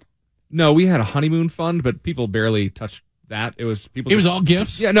house fund? No, we had a honeymoon fund, but people barely touched that. It was people. It was all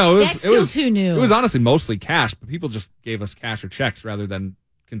gifts. Yeah, no, That's still too new. It was honestly mostly cash, but people just gave us cash or checks rather than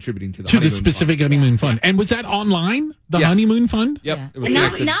contributing to the specific fund. honeymoon fund. And was that online? The Yes. honeymoon fund? Yep. Yeah. It was And now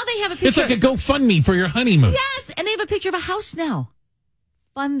connected. they have a picture. It's like a GoFundMe for your honeymoon. Yes, and they have a picture of a house now.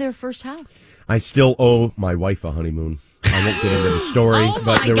 Fund their first house. I still owe my wife a honeymoon. I won't get into the story, Oh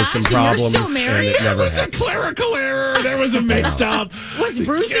but my there were gosh, some and you're problems, still married? and it There never was a happened. clerical error. There was a mix-up. Was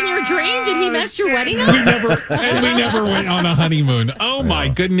Bruce in your dream? Did he mess your wedding up? We never went on a honeymoon. Oh my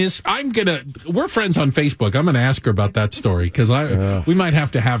goodness! We're friends on Facebook. I'm gonna ask her about that story because we might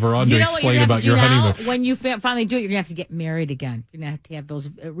have to have her on to explain about your honeymoon. When you finally do it, you're gonna have to get married again. You're gonna have to have those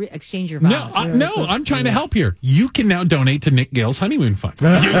exchange your vows. No, I'm trying to help here. You can now donate to Nick Gale's honeymoon fund.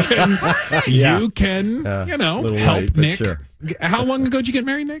 You can, little help late, but Nick. sure. How long ago did you get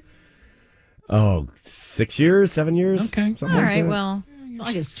married, Nick? Oh, 6 years, 7 years. Okay. All right. Well, it's not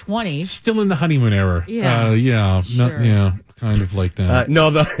like it's 20. Still in the honeymoon era. Yeah. Sure. Kind of like that.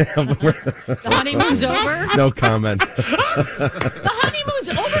 No, The honeymoon's over. no comment. The honeymoon's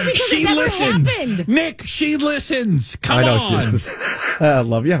over because She it never listens. happened. Nick, she listens. Come I know on. she is.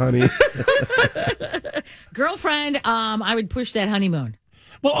 Love you, honey. Girlfriend, I would push that honeymoon.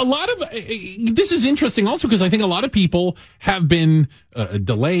 Well, a lot of this is interesting also because I think a lot of people have been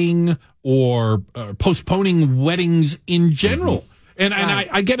delaying or postponing weddings in general. And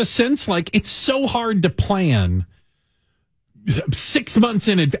I get a sense like it's so hard to plan 6 months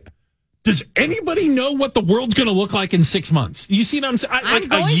in advance. Does anybody know what the world's going to look like in 6 months? You see what I'm saying?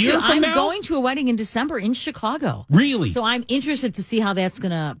 I'm going to a wedding in December in Chicago. Really? So I'm interested to see how that's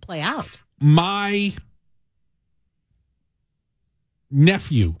going to play out. My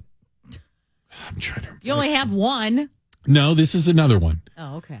nephew. I'm trying to. You only have one. No, this is another one.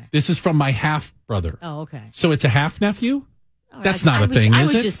 Oh, okay. This is from my half brother. Oh, okay. So it's a half nephew? All That's right. not a thing, I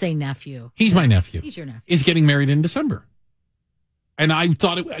is would it? just say nephew. He's my nephew. He's your nephew. Is getting married in December. And I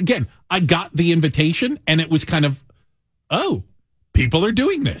thought, I got the invitation and it was kind of, people are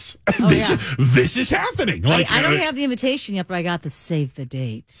doing this. This is happening. I don't have the invitation yet, but I got the save the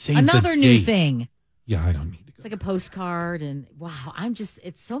date. Save Another the new date. thing. Yeah, I don't need to go. It's like a postcard, and wow,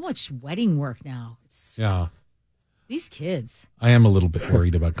 it's so much wedding work now. Yeah. These kids. I am a little bit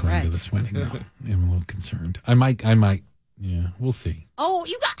worried about going to this wedding now. I am a little concerned. I might, yeah, we'll see. Oh,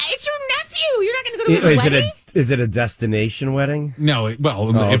 it's your nephew. You're not going to go to his wedding? Is it a destination wedding? No,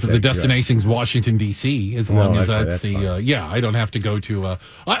 if the destination's Washington, D.C., as long as that's I don't have to go to,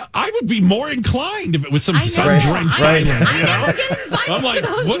 I would be more inclined if it was some sun-drenched island. I never get invited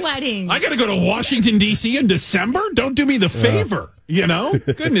to those weddings. I got to go to Washington, D.C. in December? Don't do me the favor,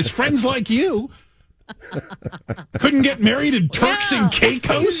 Goodness, friends like you. Couldn't get married in Turks and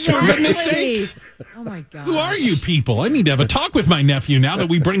Caicos, for goodness sakes. Oh, my God. Who are you people? I need to have a talk with my nephew now that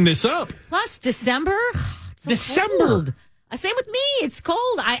we bring this up. Plus, December. It's so December. Cold. Same with me. It's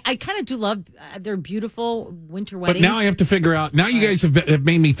cold. I kind of do love their beautiful winter weddings. But now I have to figure out. Now you guys have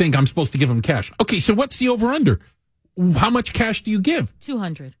made me think I'm supposed to give them cash. Okay, so what's the over-under? How much cash do you give?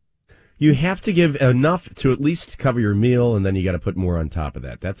 $200. You have to give enough to at least cover your meal, and then you got to put more on top of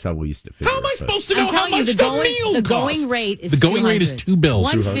that. That's how we used to figure. How am I supposed to know how much the meal costs? Going rate is the going rate is $2.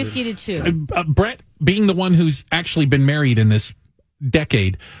 $150 to $2. Brett, being the one who's actually been married in this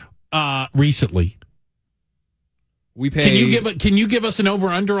decade recently, we pay. Can you give us an over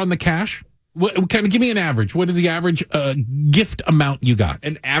under on the cash? Give me an average. What is the average gift amount you got?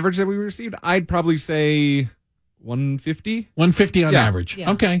 An average that we received, I'd probably say $150. $150 on average.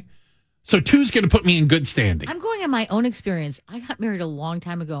 Yeah. Okay. So $2's going to put me in good standing. I'm going on my own experience. I got married a long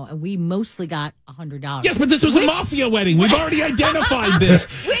time ago, and we mostly got $100. Yes, but this was a mafia wedding. We've already identified this.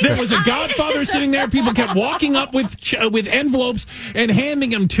 There was a godfather sitting there. People kept walking up with envelopes and handing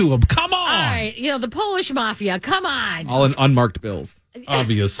them to him. Come on. All right. The Polish mafia. Come on. All in unmarked bills.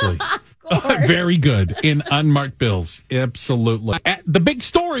 Obviously. Of course. Very good. In unmarked bills. Absolutely. The big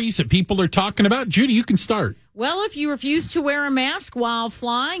stories that people are talking about. Judy, you can start. Well, if you refuse to wear a mask while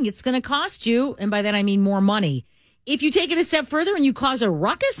flying, it's going to cost you, and by that I mean more money. If you take it a step further and you cause a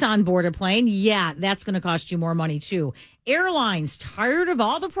ruckus on board a plane, that's going to cost you more money too. Airlines, tired of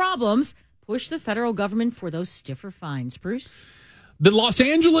all the problems, push the federal government for those stiffer fines. Bruce? The Los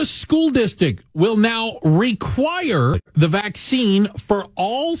Angeles School District will now require the vaccine for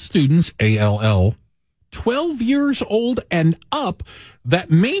all students, ALL, 12 years old and up.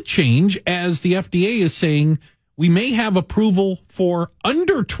 That may change as the FDA is saying we may have approval for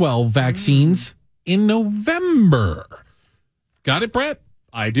under 12 vaccines in November. Got it, Brett?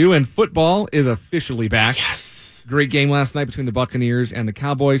 I do, and football is officially back. Yes. Great game last night between the Buccaneers and the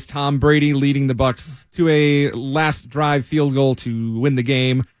Cowboys. Tom Brady leading the Bucs to a last drive field goal to win the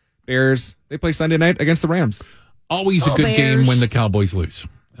game. Bears, they play Sunday night against the Rams. Always a good game when the Cowboys lose.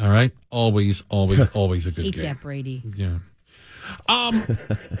 All right? Always a good game. Hate that Brady. Yeah. But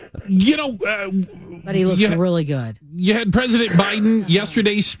he looks really good. You had President Biden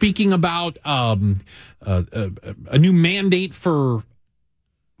yesterday speaking about a new mandate for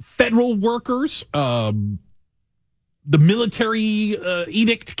federal workers. The military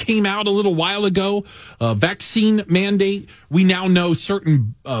edict came out a little while ago. Vaccine mandate. We now know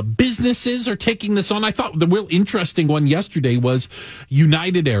certain businesses are taking this on. I thought the real interesting one yesterday was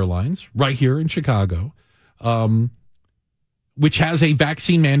United Airlines, right here in Chicago, which has a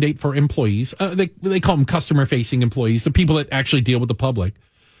vaccine mandate for employees. They call them customer-facing employees, the people that actually deal with the public.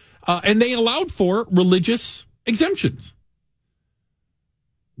 And they allowed for religious exemptions.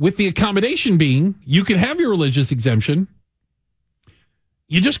 With the accommodation being, you can have your religious exemption.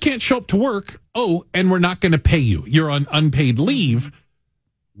 You just can't show up to work. Oh, and we're not going to pay you. You're on unpaid leave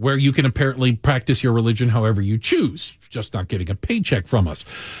where you can apparently practice your religion however you choose, just not getting a paycheck from us.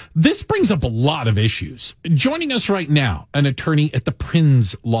 This brings up a lot of issues. Joining us right now, an attorney at the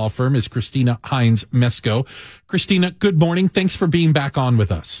Prinz Law Firm, is Christina Hynes Mesco. Christina, good morning. Thanks for being back on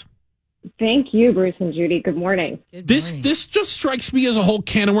with us. Thank you, Bruce and Judy. Good morning. This just strikes me as a whole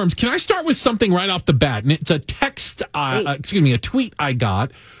can of worms. Can I start with something right off the bat? And it's a a tweet I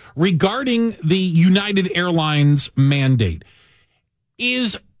got regarding the United Airlines mandate.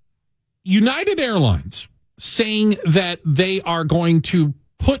 Is United Airlines saying that they are going to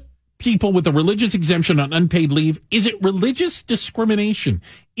put people with a religious exemption on unpaid leave? Is it religious discrimination?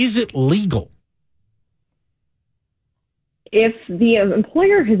 Is it legal? If the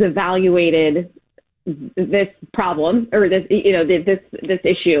employer has evaluated this problem or this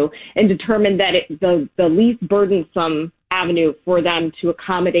issue and determined that the least burdensome avenue for them to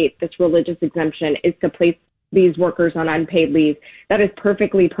accommodate this religious exemption is to place these workers on unpaid leave, that is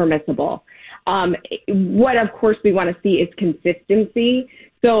perfectly permissible. What, of course, we want to see is consistency.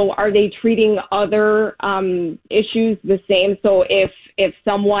 So are they treating other issues the same? So if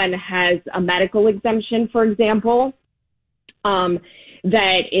someone has a medical exemption, for example,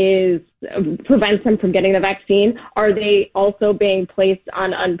 that is prevents them from getting the vaccine, are they also being placed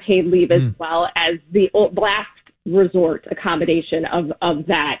on unpaid leave as well as the last resort accommodation of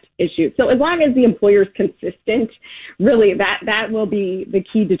that issue? So as long as the employer is consistent, really that will be the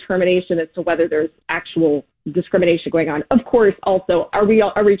key determination as to whether there's actual discrimination going on. Of course, also, are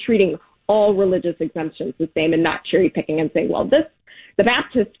we treating all religious exemptions the same and not cherry picking and saying, well, the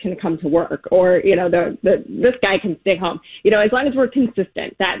Baptist can come to work, or, this guy can stay home. As long as we're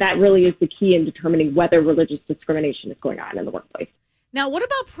consistent, that really is the key in determining whether religious discrimination is going on in the workplace. Now, what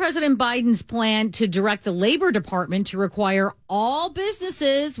about President Biden's plan to direct the Labor Department to require all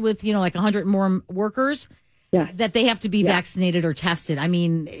businesses with, like 100 more workers that they have to be vaccinated or tested? I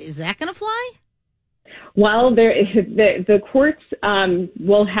mean, is that going to fly? Well, the courts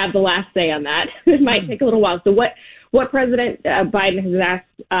will have the last say on that. It might take a little while. So what President Biden has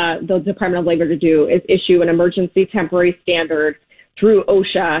asked the Department of Labor to do is issue an emergency temporary standard through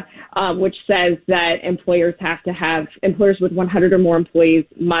OSHA, which says that employers with 100 or more employees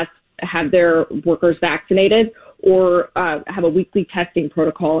must have their workers vaccinated or have a weekly testing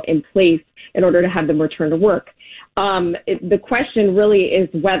protocol in place in order to have them return to work. The question really is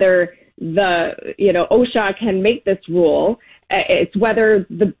whether OSHA can make this rule. It's whether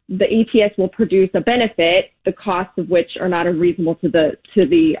the ETS will produce a benefit, the costs of which are not unreasonable to the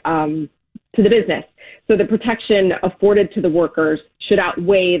business. So the protection afforded to the workers should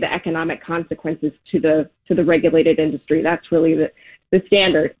outweigh the economic consequences to the regulated industry. That's really the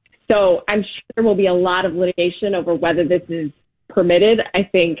standard. So I'm sure there will be a lot of litigation over whether this is permitted. I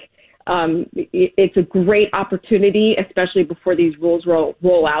think it's a great opportunity, especially before these rules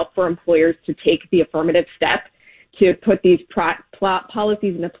roll out, for employers to take the affirmative step to put these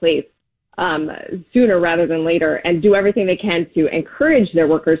policies into place sooner rather than later, and do everything they can to encourage their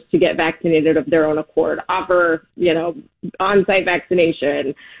workers to get vaccinated of their own accord, offer, on-site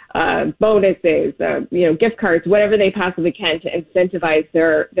vaccination, bonuses, gift cards, whatever they possibly can to incentivize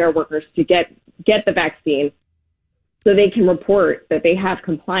their workers to get the vaccine, so they can report that they have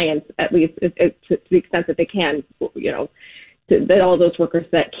compliance, at least to the extent that they can, that all those workers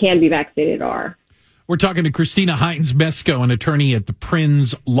that can be vaccinated are. We're talking to Christina Hynes Mesco, an attorney at the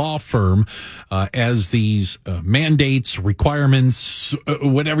Prinz Law Firm, as these mandates, requirements,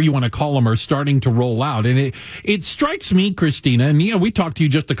 whatever you want to call them, are starting to roll out. And it strikes me, Christina, and we talked to you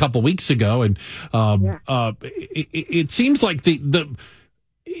just a couple weeks ago, and it seems like the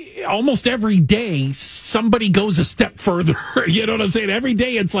almost every day somebody goes a step further. You know what I'm saying? Every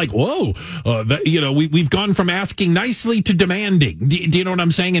day it's like, whoa, we've gone from asking nicely to demanding. Do you know what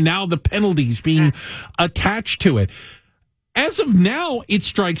I'm saying? And now the penalties being attached to it. As of now, it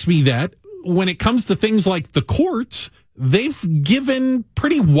strikes me that when it comes to things like the courts, they've given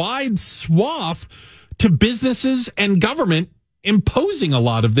pretty wide swath to businesses and government imposing a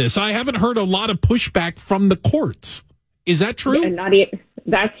lot of this. I haven't heard a lot of pushback from the courts. Is that true?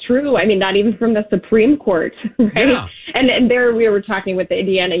 That's true. I mean, not even from the Supreme Court, right? Yeah. And there we were talking with the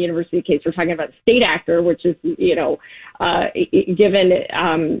Indiana University case. We're talking about the state actor, which is,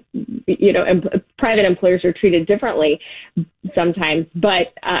 given, private employers are treated differently sometimes.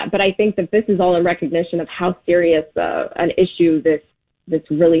 But I think that this is all in recognition of how serious an issue this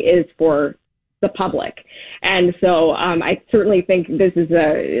really is for the public. And so I certainly think this is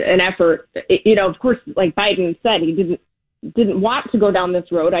an effort, of course, like Biden said, he didn't want to go down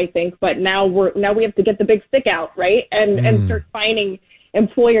this road, I think, but now we have to get the big stick out, right? And start fining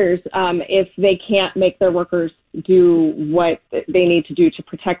employers if they can't make their workers do what they need to do to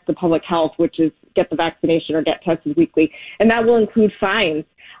protect the public health, which is get the vaccination or get tested weekly. And that will include fines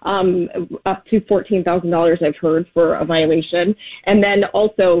up to $14,000, I've heard, for a violation. And then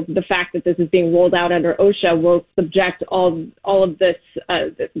also the fact that this is being rolled out under OSHA will subject all of this.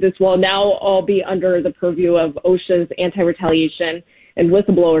 This will now all be under the purview of OSHA's anti-retaliation and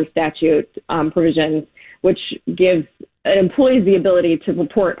whistleblower statute provisions, which gives employees the ability to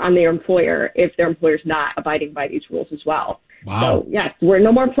report on their employer if their employer's not abiding by these rules as well. Wow. So, yes, we're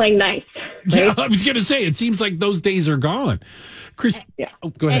no more playing nice. Right? Yeah, I was going to say, it seems like those days are gone. Chris,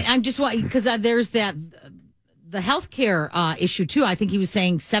 go ahead. And I'm just want because there's the healthcare issue too. I think he was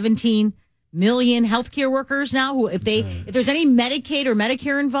saying 17 million healthcare workers now who, if there's any Medicaid or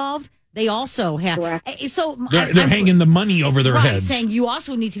Medicare involved, they also have. Correct. So they're hanging the money over their heads, saying you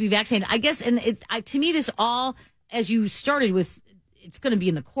also need to be vaccinated. I guess, and to me, this all, as you started with, it's going to be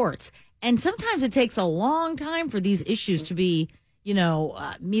in the courts, and sometimes it takes a long time for these issues to be,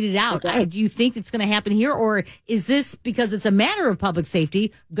 meted out. Okay. Do you think it's going to happen here, or is this, because it's a matter of public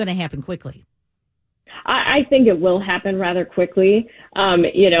safety, going to happen quickly? I think it will happen rather quickly.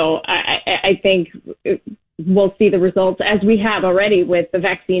 I think we'll see the results, as we have already with the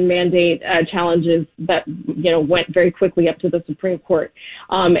vaccine mandate challenges that went very quickly up to the Supreme Court.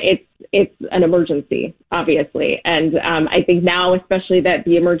 It's an emergency, obviously, and I think now, especially that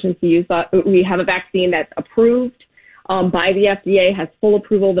the emergency use, we have a vaccine that's approved by the FDA, has full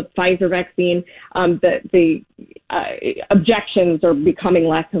approval, the Pfizer vaccine. The objections are becoming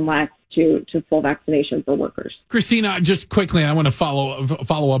less and less to full vaccination for workers. Christina, just quickly, I want to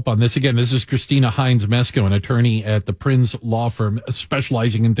follow up on this. Again, this is Christina Hynes Mesco, an attorney at the Prinz Law Firm,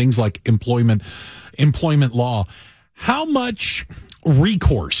 specializing in things like employment law. How much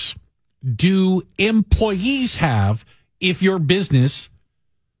recourse do employees have if your business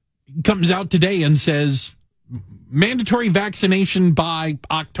comes out today and says mandatory vaccination by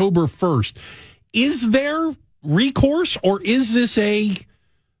October 1st? Is there recourse, or is this a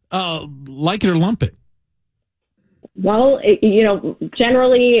like it or lump it? Well,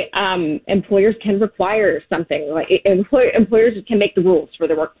 generally, employers can require something. Like employers can make the rules for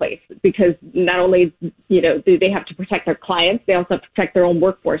their workplace, because not only do they have to protect their clients, they also have to protect their own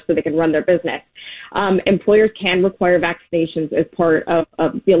workforce so they can run their business. Employers can require vaccinations as part of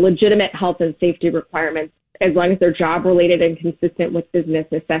the legitimate health and safety requirements, as long as they're job related and consistent with business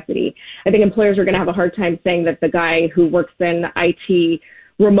necessity. I think employers are going to have a hard time saying that the guy who works in IT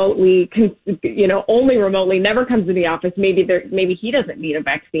remotely, only remotely, never comes to the office. Maybe he doesn't need a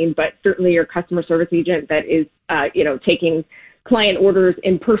vaccine, but certainly your customer service agent that is, taking client orders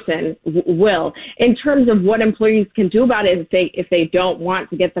in person will. In terms of what employees can do about it, if they don't want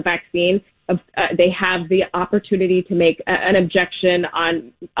to get the vaccine, they have the opportunity to make an objection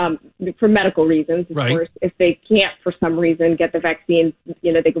for medical reasons. Of course, if they can't for some reason get the vaccine,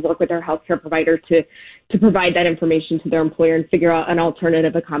 they can work with their healthcare provider to provide that information to their employer and figure out an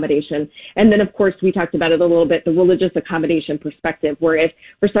alternative accommodation. And then, of course, we talked about it a little bit, the religious accommodation perspective, where if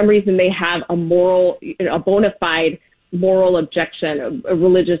for some reason they have a bona fide moral objection, a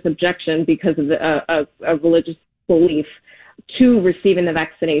religious objection because of a religious belief to receiving the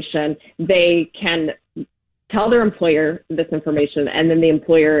vaccination, they can tell their employer this information, and then the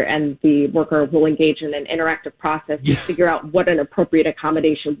employer and the worker will engage in an interactive process to figure out what an appropriate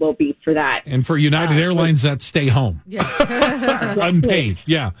accommodation will be for that. And for United Airlines, that's stay home. Unpaid.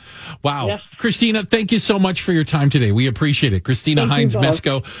 Yeah. Wow. Yeah. Christina, thank you so much for your time today. We appreciate it. Christina Hynes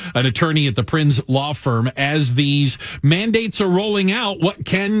Mesco, an attorney at the Prinz Law Firm. As these mandates are rolling out, what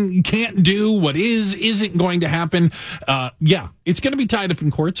can't do, what isn't going to happen. It's going to be tied up in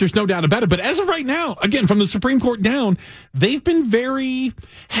courts. There's no doubt about it. But as of right now, again, from the Supreme Court down, they've been very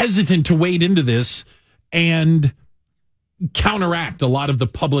hesitant to wade into this and counteract a lot of the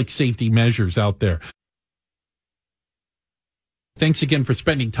public safety measures out there. Thanks again for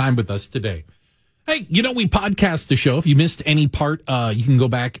spending time with us today. Hey, we podcast the show. If you missed any part, you can go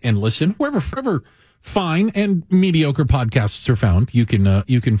back and listen wherever fine and mediocre podcasts are found. You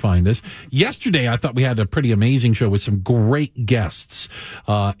can find this. Yesterday, I thought we had a pretty amazing show with some great guests,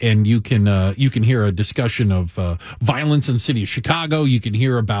 and you can hear a discussion of violence in the city of Chicago. You can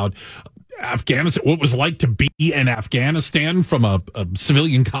hear about Afghanistan, what it was like to be in Afghanistan from a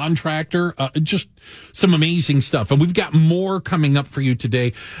civilian contractor. Just some amazing stuff. And we've got more coming up for you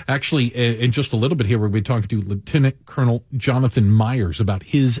today. Actually, in just a little bit here, we're going to be talking to Lieutenant Colonel Jonathan Myers about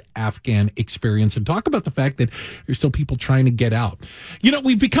his Afghan experience and talk about the fact that there's still people trying to get out.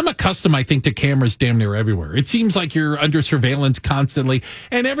 We've become accustomed, I think, to cameras damn near everywhere. It seems like you're under surveillance constantly.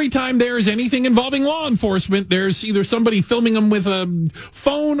 And every time there's anything involving law enforcement, there's either somebody filming them with a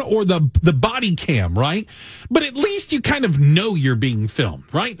phone or the body cam, right? But at least you kind of know you're being filmed,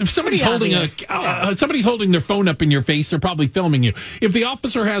 right? If somebody's holding somebody's holding their phone up in your face, they're probably filming you. If the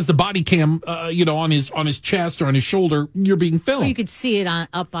officer has the body cam, on his chest or on his shoulder, you're being filmed. Or you could see it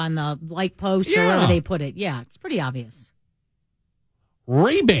up on the light post or wherever they put it. Yeah, it's pretty obvious.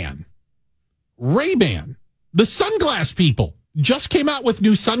 Ray-Ban, the sunglass people just came out with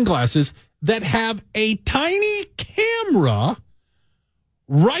new sunglasses that have a tiny camera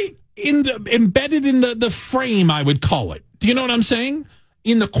right embedded in the frame, I would call it. Do you know what I'm saying?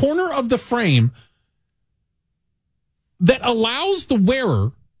 In the corner of the frame that allows the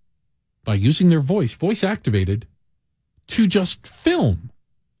wearer, by using their voice activated, to just film.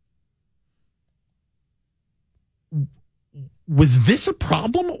 Was this a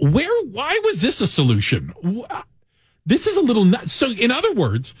problem? Why was this a solution? This is a little nuts. So, in other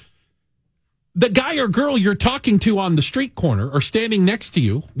words, the guy or girl you're talking to on the street corner or standing next to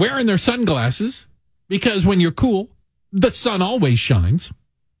you wearing their sunglasses, because when you're cool, the sun always shines,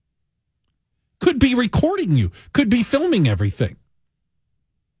 could be recording you, could be filming everything.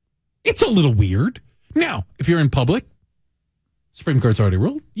 It's a little weird. Now, if you're in public, Supreme Court's already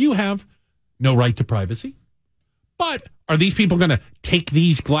ruled, you have no right to privacy. But are these people going to take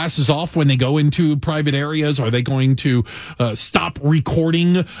these glasses off when they go into private areas? Are they going to stop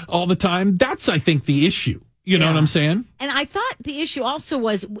recording all the time? That's, I think, the issue. You know what I'm saying? And I thought the issue also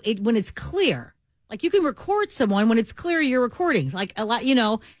was when it's clear. Like, you can record someone when it's clear you're recording. Like, a lot,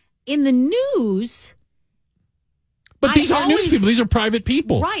 in the news. But these aren't news people. These are private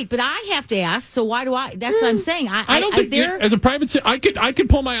people. Right, but I have to ask, so why do I? That's what I'm saying. I don't think, as a private, I could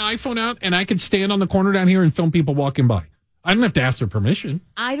pull my iPhone out and I could stand on the corner down here and film people walking by. I don't have to ask their permission.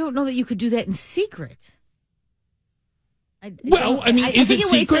 I don't know that you could do that in secret. Is it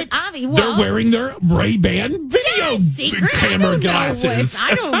secret? They're wearing their Ray-Ban video camera glasses.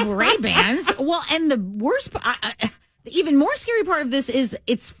 I don't know Ray-Bans. Well, and the worst part, the even more scary part of this is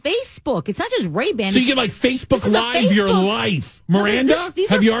it's Facebook. It's not just Ray-Ban. So you get like Facebook Live your life. Miranda,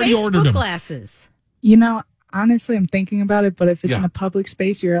 have you already ordered them? Glasses. Honestly, I'm thinking about it, but if it's in a public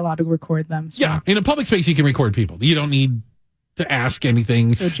space, you're allowed to record them. So. Yeah, in a public space, you can record people. You don't need to ask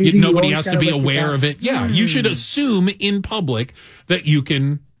anything. So, Judy, nobody has to be aware of it. Yeah, you should assume in public that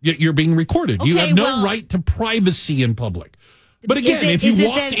you're being recorded. You have no right to privacy in public. But again, if you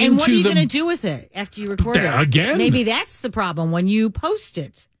walked into and what are you going to do with it after you record it? Again, maybe that's the problem. When you post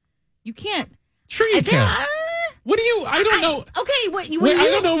it, you can't. Sure, you can. What do you? I don't know. Okay, I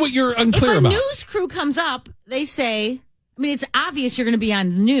don't know what you're unclear about. If a news crew comes up, they say, it's obvious you're going to be on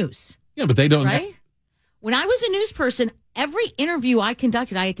the news. Yeah, but they don't. Right? When I was a news person, every interview I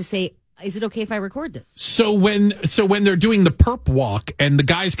conducted, I had to say, is it okay if I record this? So when they're doing the perp walk and the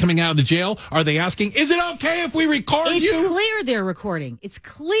guy's coming out of the jail, are they asking, is it okay if we record you? It's clear they're recording. It's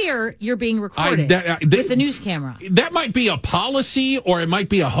clear you're being recorded with the news camera. That might be a policy or it might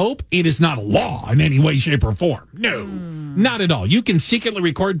be a hope. It is not a law in any way, shape, or form. No, not at all. You can secretly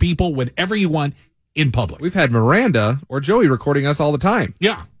record people whenever you want in public. We've had Miranda or Joey recording us all the time.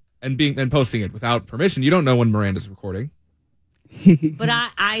 Yeah. And posting it without permission. You don't know when Miranda's recording. But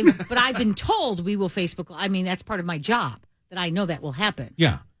I've been told we will Facebook. That's part of my job that I know that will happen.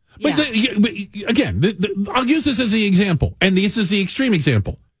 Yeah. But again, I'll use this as the example, and this is the extreme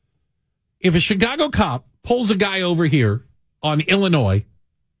example. If a Chicago cop pulls a guy over here on Illinois,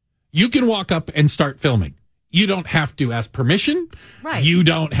 you can walk up and start filming. You don't have to ask permission. Right. You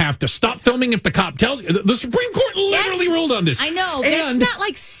don't have to stop filming if the cop tells you. The Supreme Court literally ruled on this. I know. That's not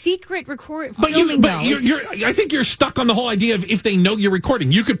like secret filming. I think you're stuck on the whole idea of if they know you're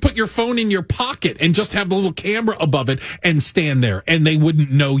recording. You could put your phone in your pocket and just have the little camera above it and stand there, and they wouldn't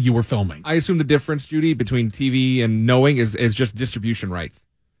know you were filming. I assume the difference, Judy, between TV and knowing is just distribution rights.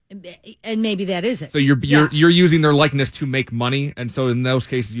 And maybe that is it. So you're using their likeness to make money, and so in those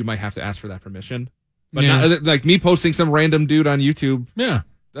cases you might have to ask for that permission. But not, like me posting some random dude on YouTube. Yeah.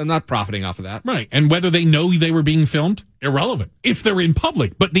 I'm not profiting off of that. Right. And whether they know they were being filmed, irrelevant. If they're in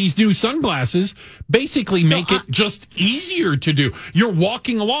public. But these new sunglasses basically make it just easier to do. You're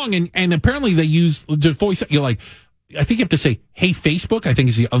walking along and apparently they use the voice. You're like, I think you have to say, hey, Facebook, I think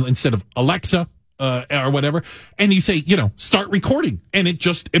is instead of Alexa or whatever. And you say, start recording. And it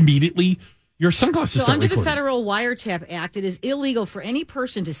just immediately... Your sunglasses start under recording. the Federal Wiretap Act, it is illegal for any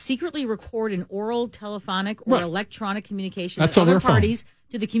person to secretly record an oral, telephonic, or electronic communication that other parties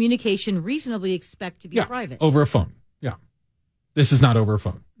to the communication reasonably expect to be private. Over a phone. Yeah. This is not over a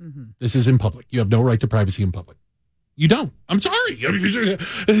phone. Mm-hmm. This is in public. You have no right to privacy in public. You don't. I'm sorry.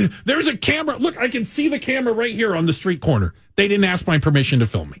 There's a camera. Look, I can see the camera right here on the street corner. They didn't ask my permission to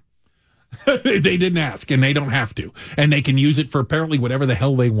film me. They didn't ask, and they don't have to. And they can use it for apparently whatever the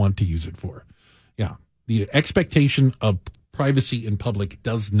hell they want to use it for. Yeah. The expectation of privacy in public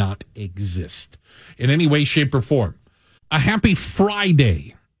does not exist in any way, shape, or form. A happy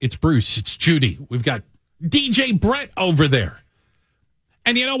Friday. It's Bruce. It's Judy. We've got DJ Brett over there.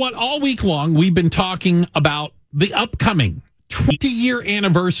 And you know what? All week long, we've been talking about the upcoming 20-year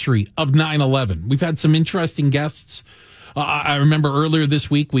anniversary of 9/11. We've had some interesting guests. I remember earlier this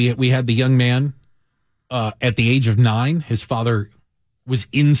week, we had the young man at the age of 9. His father was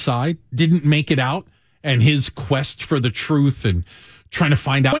inside, didn't make it out, and his quest for the truth and trying to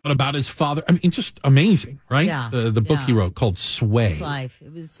find out about his father. I mean, just amazing, right? Yeah. The book he wrote called Sway. His life.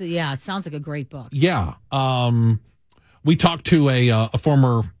 It was, it sounds like a great book. Yeah. We talked to a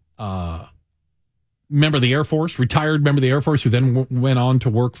former member of the Air Force, retired member of the Air Force, who then went on to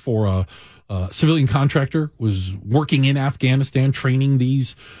work for a civilian contractor, was working in Afghanistan, training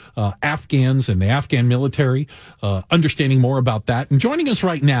these Afghans and the Afghan military, understanding more about that. And joining us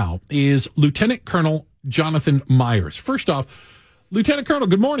right now is Lieutenant Colonel Jonathan Myers. First off, Lieutenant Colonel,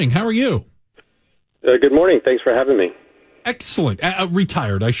 good morning. How are you? Good morning. Thanks for having me. Excellent.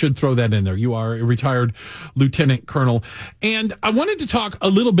 Retired. I should throw that in there. You are a retired lieutenant colonel. And I wanted to talk a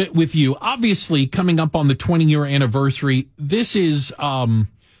little bit with you. Obviously, coming up on the 20-year anniversary, this is, my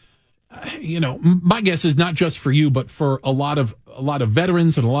guess is not just for you, but for a lot of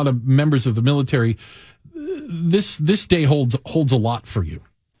veterans and a lot of members of the military. This day holds a lot for you.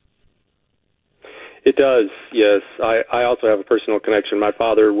 It does, yes. I also have a personal connection. My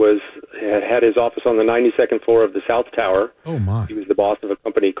father had his office on the 92nd floor of the South Tower. Oh, my. He was the boss of a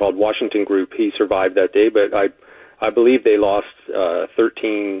company called Washington Group. He survived that day, but I believe they lost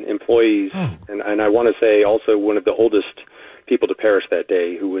 13 employees. Oh. And I want to say also one of the oldest people to perish that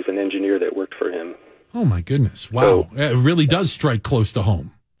day, who was an engineer that worked for him. Oh, my goodness. Wow. So, it really does strike close to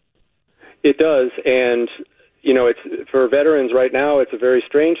home. It does, and it's for veterans right now. It's a very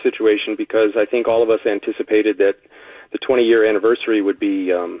strange situation because I think all of us anticipated that the 20-year anniversary would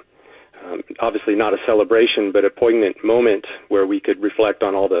be obviously not a celebration, but a poignant moment where we could reflect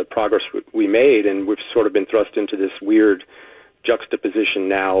on all the progress we made, and we've sort of been thrust into this weird juxtaposition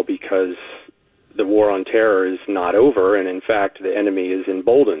now because the war on terror is not over, and in fact, the enemy is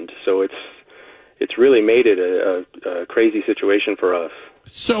emboldened. So it's really made it a crazy situation for us.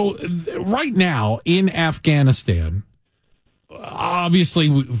 So right now in Afghanistan,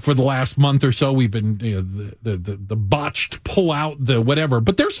 obviously for the last month or so, we've been the botched pull out, the whatever,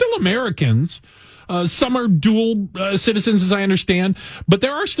 but they're still Americans. Some are dual citizens, as I understand, but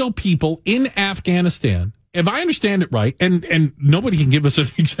there are still people in Afghanistan, if I understand it right, and nobody can give us an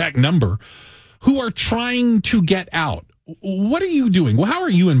exact number, who are trying to get out. What are you doing? Well, how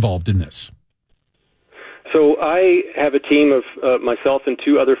are you involved in this? So I have a team of myself and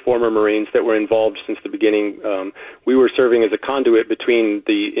two other former Marines that were involved since the beginning. We were serving as a conduit between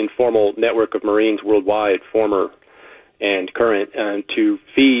the informal network of Marines worldwide, former and current, to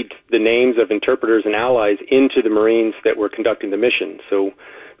feed the names of interpreters and allies into the Marines that were conducting the mission. So,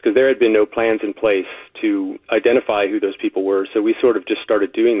 because there had been no plans in place to identify who those people were, so we sort of just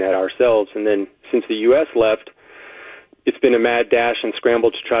started doing that ourselves. And then since the U.S. left, it's been a mad dash and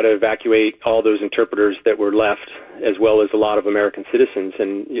scramble to try to evacuate all those interpreters that were left, as well as a lot of American citizens.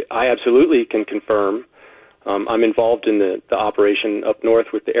 And I absolutely can confirm, I'm involved in the operation up north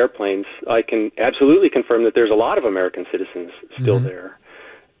with the airplanes. I can absolutely confirm that there's a lot of American citizens still there.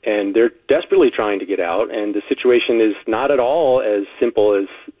 And they're desperately trying to get out, and the situation is not at all as simple as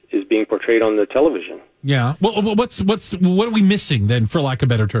is being portrayed on the television. Yeah. Well, what are we missing then, for lack of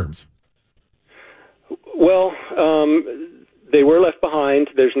better terms? Well, they were left behind.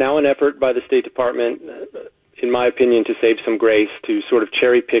 There's now an effort by the State Department, in my opinion, to save some grace, to sort of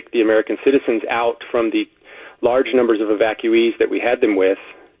cherry pick the American citizens out from the large numbers of evacuees that we had them with,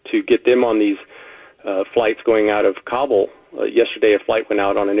 to get them on these flights going out of Kabul. Yesterday, a flight went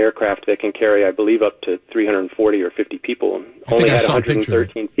out on an aircraft that can carry, I believe, up to 340 or 50 people, and only had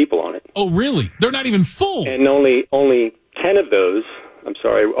 113 people on it. Oh, really? They're not even full. And only 10 of those,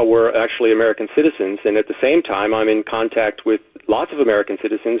 were actually American citizens. And at the same time, I'm in contact with lots of American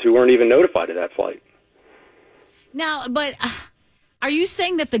citizens who weren't even notified of that flight. Now, but are you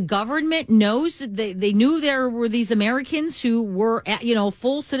saying that the government knows that they knew there were these Americans who were,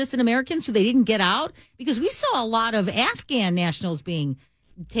 full citizen Americans who they didn't get out? Because we saw a lot of Afghan nationals being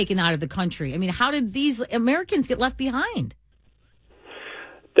taken out of the country. I mean, how did these Americans get left behind?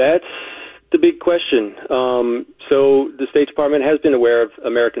 That's the big question. So the State Department has been aware of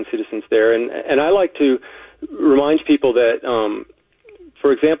American citizens there, and I like to remind people that,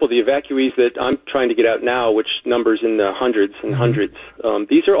 for example, the evacuees that I'm trying to get out now, which numbers in the hundreds and hundreds,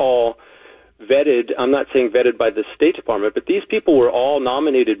 these are all vetted. I'm not saying vetted by the State Department, but these people were all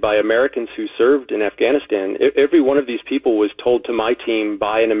nominated by Americans who served in Afghanistan. Every one of these people was told to my team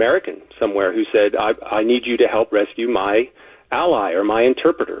by an American somewhere who said, I need you to help rescue my ally or my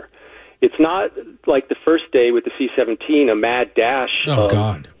interpreter. It's not like the first day with the C-17, a mad dash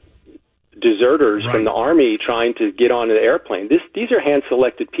of deserters from the Army trying to get onto the airplane. These are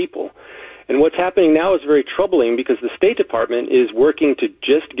hand-selected people. And what's happening now is very troubling because the State Department is working to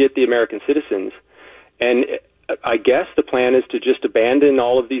just get the American citizens. And I guess the plan is to just abandon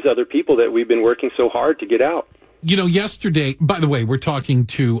all of these other people that we've been working so hard to get out. Yesterday, by the way, we're talking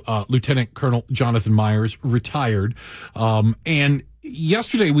to Lieutenant Colonel Jonathan Myers, retired. And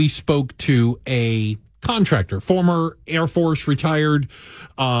yesterday we spoke to a contractor, former Air Force, retired,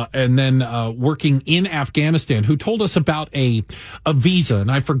 and then working in Afghanistan, who told us about a visa,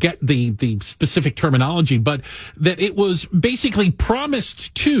 and I forget the specific terminology, but that it was basically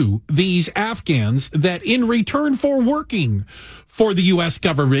promised to these Afghans that in return for working for the U.S.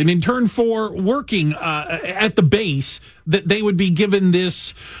 government in turn for working at the base, that they would be given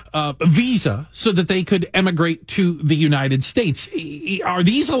this visa so that they could emigrate to the United States. Are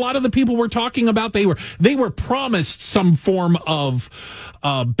these a lot of the people we're talking about? They were promised some form of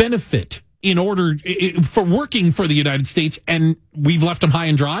benefit in order for working for the United States, and we've left them high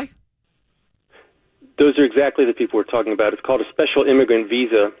and dry? Those are exactly the people we're talking about. It's called a special immigrant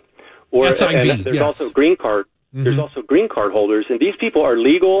visa, or SIV, there's also green card. Mm-hmm. There's also green card holders, and these people are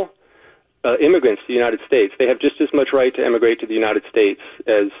legal immigrants to the United States. They have just as much right to emigrate to the United States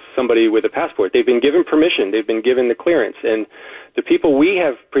as somebody with a passport. They've been given permission. They've been given the clearance, and the people we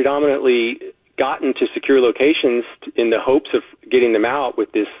have predominantly gotten to secure locations in the hopes of getting them out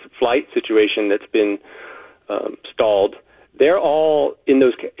with this flight situation that's been stalled. They're all in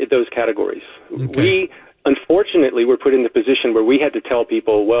those categories. Okay. We, unfortunately, were put in the position where we had to tell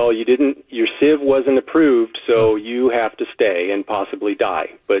people, well, your CIV wasn't approved, so you have to stay and possibly die.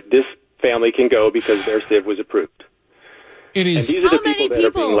 But this family can go because their CIV was approved. It is. And these are the people that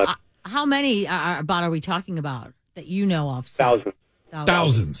are being left. How many are we talking about that you know of?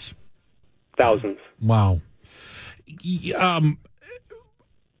 Thousands. Wow.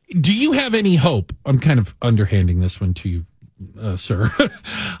 Do you have any hope? I'm kind of underhanding this one to you, sir.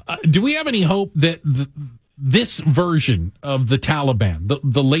 Do we have any hope that this version of the Taliban,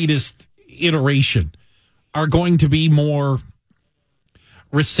 the latest iteration, are going to be more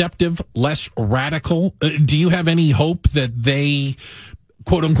receptive, less radical? Do you have any hope that they,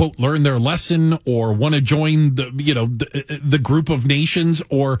 quote unquote, learn their lesson or want to join the group of nations,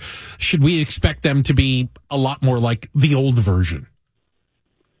 or should we expect them to be a lot more like the old version?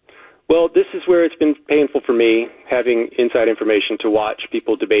 Well, this is where it's been painful for me, having inside information, to watch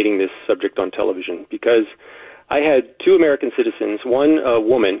people debating this subject on television, because I had two American citizens, one a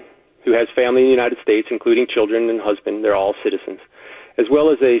woman who has family in the United States, including children and husband, they're all citizens, as well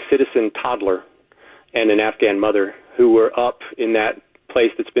as a citizen toddler and an Afghan mother who were up in that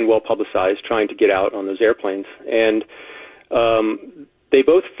place that's been well publicized trying to get out on those airplanes. And they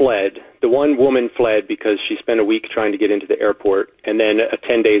both fled. The one woman fled because she spent a week trying to get into the airport, and then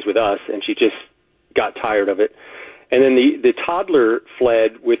 10 days with us, and she just got tired of it. And then the toddler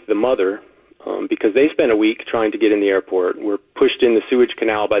fled with the mother because they spent a week trying to get in the airport, were pushed in the Suez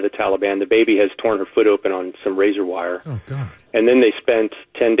Canal by the Taliban. The baby has torn her foot open on some razor wire. Oh, God. And then they spent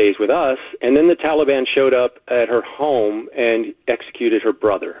 10 days with us, and then the Taliban showed up at her home and executed her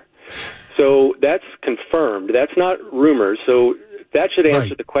brother. So that's confirmed. That's not rumors. So that should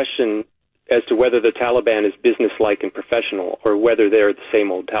answer the question as to whether the Taliban is businesslike and professional, or whether they're the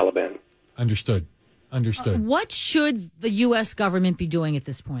same old Taliban. Understood. What should the U.S. government be doing at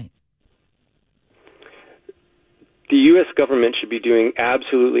this point? The U.S. government should be doing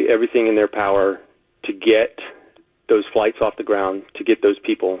absolutely everything in their power to get those flights off the ground, to get those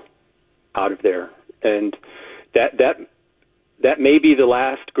people out of there. And that may be the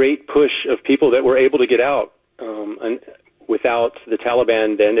last great push of people that were able to get out, and without the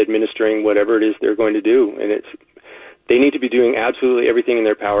Taliban then administering whatever it is they're going to do. And they need to be doing absolutely everything in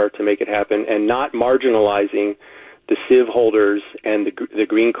their power to make it happen, and not marginalizing the CIV holders and the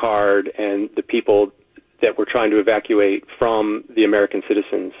green card and the people that we're trying to evacuate from the American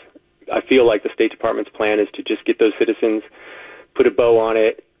citizens. I feel like the State Department's plan is to just get those citizens, put a bow on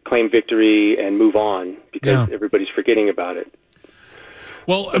it, claim victory, and move on, because everybody's forgetting about it.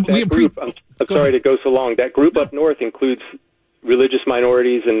 Well, I'm sorry to go so long. That group up north includes religious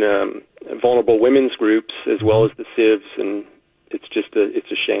minorities and vulnerable women's groups, as well as the CIVs, and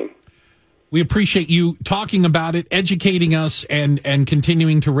it's a shame. We appreciate you talking about it, educating us, and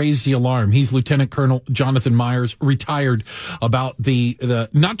continuing to raise the alarm. He's Lieutenant Colonel Jonathan Myers, retired, about the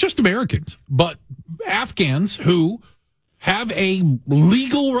not just Americans, but Afghans who have a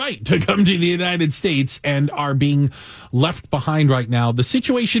legal right to come to the United States and are being left behind right now. The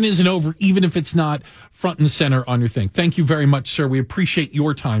situation isn't over, even if it's not front and center on your thing. Thank you very much, sir. We appreciate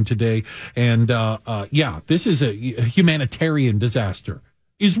your time today. And this is a humanitarian disaster,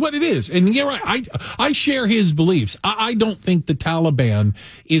 is what it is. And you're right. I share his beliefs. I don't think the Taliban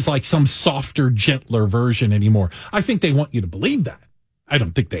is like some softer, gentler version anymore. I think they want you to believe that. I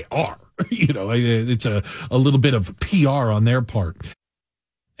don't think they are. It's a little bit of PR on their part.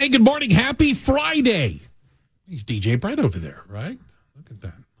 Hey, good morning. Happy Friday. He's DJ Brett over there, right? Look at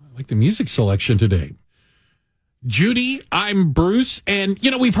that. I like the music selection today. Judy, I'm Bruce. And,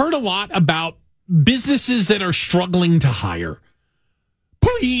 we've heard a lot about businesses that are struggling to hire.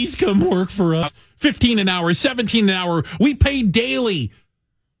 Please come work for us. $15 an hour, $17 an hour. We pay daily.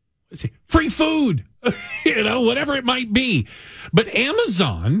 Free food, whatever it might be. But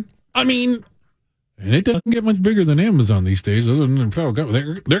Amazon, And it doesn't get much bigger than Amazon these days, other than the federal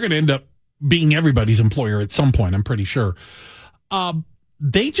government. They're going to end up being everybody's employer at some point, I'm pretty sure.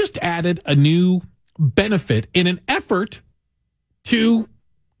 They just added a new benefit in an effort to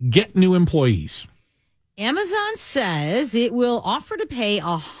get new employees. Amazon says it will offer to pay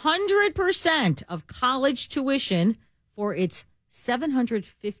 100% of college tuition for its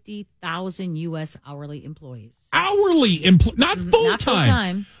 750,000 U.S. hourly employees. Not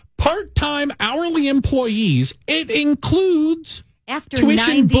full-time. Part-time hourly employees. It includes after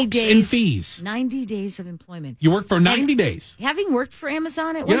tuition, books, and fees. 90 days of employment. You work for 90 days. Having worked for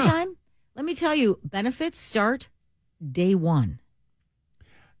Amazon at one time, let me tell you, benefits start day one.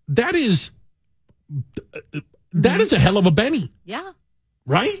 That is a hell of a Benny. Yeah.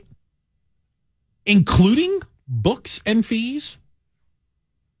 Right? Including books and fees.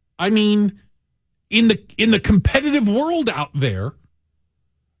 I mean, in the competitive world out there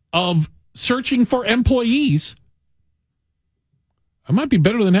of searching for employees, it might be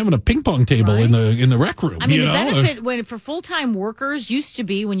better than having a ping pong table in the rec room. I mean, the benefit for full-time workers used to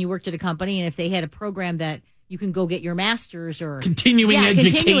be when you worked at a company, and if they had a program that you can go get your master's or continuing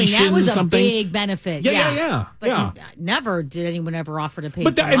education, that was a something. Big benefit. But never did anyone ever offer to pay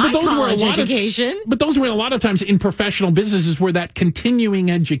for my college education. But those were a lot of times in professional businesses where that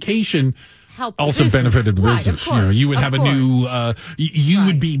continuing education also benefited the business. Of course, you would have a new, you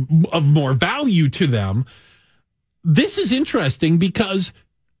would be of more value to them. This is interesting because,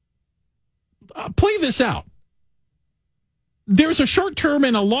 play this out. There's a short-term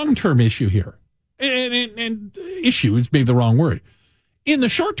and a long-term issue here. And issue is maybe the wrong word. In the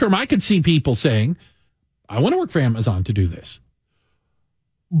short term, I could see people saying, I want to work for Amazon to do this.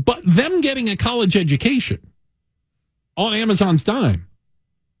 But them getting a college education on Amazon's dime,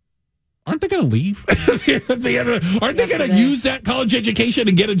 aren't they going to leave? Aren't they going to use that college education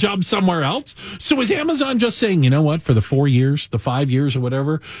and get a job somewhere else? So is Amazon just saying, you know what, for the 4 years, the 5 years or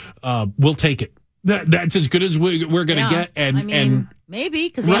whatever, we'll take it. That's as good as we're going to get. And maybe,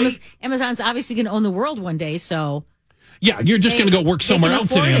 because Amazon's obviously going to own the world one day. So you're just going to go work somewhere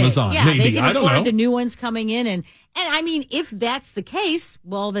else in Amazon. Yeah, maybe. They can I don't afford know. The new ones coming in, and I mean, if that's the case,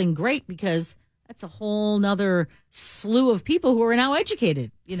 well, then great, because that's a whole nother slew of people who are now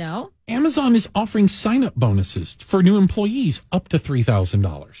educated. Amazon is offering sign-up bonuses for new employees up to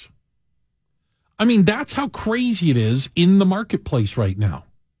 $3,000. I mean, that's how crazy it is in the marketplace right now.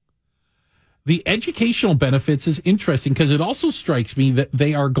 The educational benefits is interesting because it also strikes me that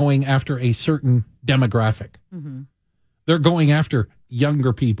they are going after a certain demographic. Mm-hmm. They're going after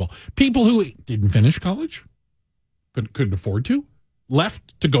younger people who didn't finish college, couldn't afford to,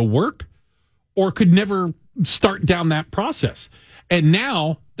 left to go work, or could never start down that process. And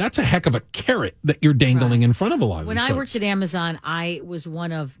now that's a heck of a carrot that you're dangling in front of a lot of When these I folks. worked at Amazon, I was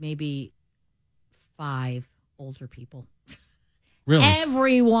one of maybe 5 older people. Really?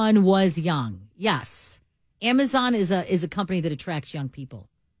 Everyone was young. Yes. Amazon is a company that attracts young people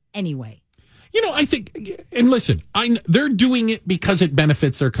anyway. I think, and listen, they're doing it because it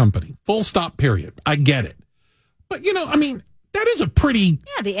benefits their company. Full stop, period. I get it. But, I mean, that is a pretty...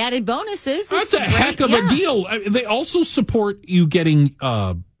 Yeah, the added bonuses. That's a heck of a deal. They also support you getting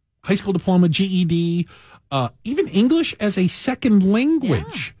high school diploma, GED, even English as a second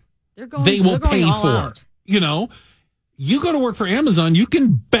language. Yeah. They will pay for. You go to work for Amazon, you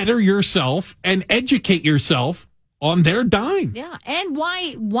can better yourself and educate yourself on their dime. Yeah, and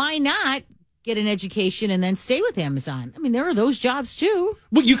why not get an education and then stay with Amazon? I mean, there are those jobs too.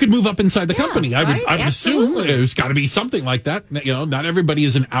 Well, you could move up inside the company. I would assume Absolutely. there's got to be something like that. Not everybody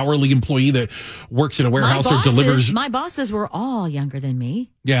is an hourly employee that works in a warehouse or delivers. My bosses were all younger than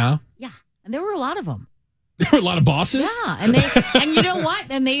me. Yeah. Yeah, and there were a lot of them. There were a lot of bosses. Yeah, and you know what?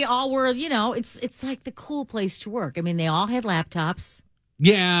 And they all were. It's like the cool place to work. I mean, they all had laptops.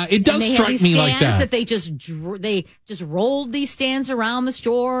 Yeah, it does strike me like that. They just rolled these stands around the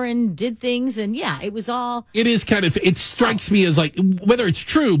store and did things, and it was all. It is kind of. It strikes me as like, whether it's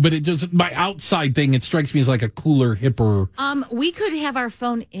true, but it just my outside thing. It strikes me as like a cooler, hipper. We could have our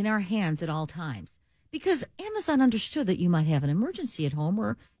phone in our hands at all times because Amazon understood that you might have an emergency at home,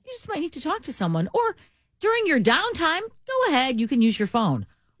 or you just might need to talk to someone, or during your downtime, go ahead, you can use your phone.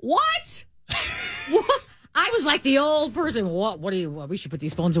 What? What? I was like the old person. What? We should put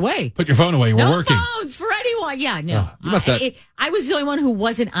these phones away. Put your phone away. We're working. No phones for anyone. Yeah, no. You must have, I was the only one who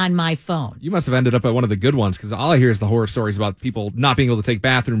wasn't on my phone. You must have ended up at one of the good ones because all I hear is the horror stories about people not being able to take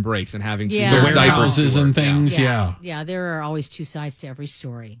bathroom breaks and having to wear warehouses and things. Yeah, there are always two sides to every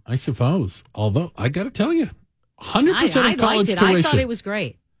story. I suppose. Although I got to tell you, 100% of college tuition. I thought it was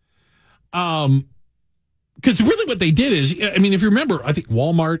great. because really what they did is, I mean, if you remember, I think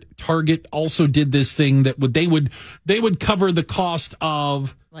Walmart, Target also did this thing that they would cover the cost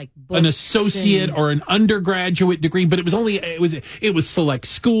of like an associate or an undergraduate degree, but it was select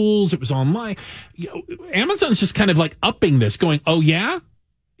schools, it was online. Amazon's just kind of like upping this, going, oh yeah,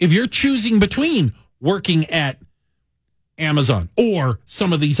 if you're choosing between working at Amazon or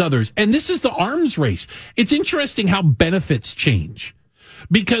some of these others, and this is the arms race. It's interesting how benefits change,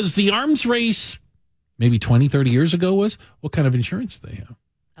 because the arms race maybe 20, 30 years ago was what kind of insurance do they have?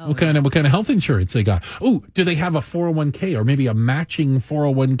 What kind of health insurance they got? Oh, do they have a 401k or maybe a matching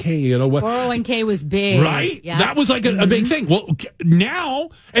 401k? You know what? 401k was big, right? Yeah. That was like a big thing. Well, now,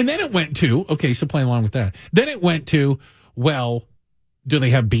 and then it went to, okay, so playing along with that. Then it went to, well, do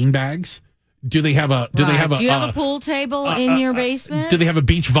they have bean bags? Do they have a do you have a pool table in your basement? Do they have a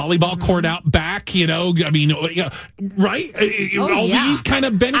beach volleyball court out back? You know, I mean, right? These kind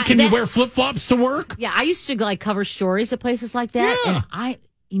of can you wear flip flops to work? Yeah, I used to like cover stories at places like that, and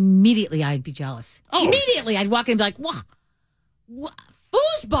I'd be jealous. Oh. Immediately, I'd walk in and be like, what?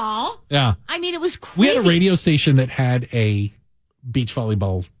 Foosball? Yeah. I mean, it was crazy. We had a radio station that had a beach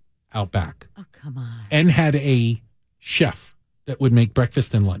volleyball out back. Oh, come on. And had a chef that would make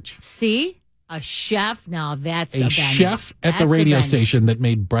breakfast and lunch. See? A chef? Now that's a chef at the radio station that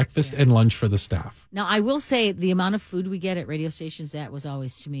made breakfast and lunch for the staff. Now, I will say the amount of food we get at radio stations, that was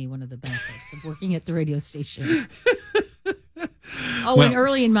always, to me, one of the benefits of working at the radio station. And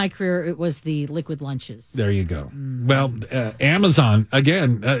early in my career, it was the liquid lunches. There you go. Well, Amazon,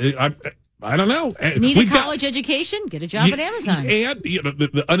 again, I don't know. Need a college education? Get a job at Amazon. And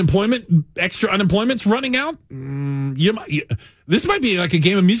the unemployment, extra unemployment's running out. This might be like a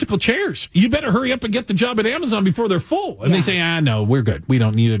game of musical chairs. You better hurry up and get the job at Amazon before they're full. And they say, no, we're good. We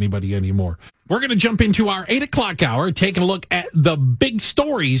don't need anybody anymore. We're going to jump into our 8 o'clock hour, taking a look at the big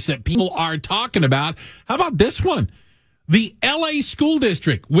stories that people are talking about. How about this one? The LA School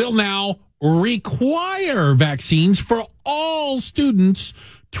District will now require vaccines for all students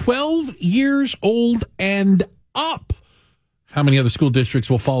 12 years old and up. How many other school districts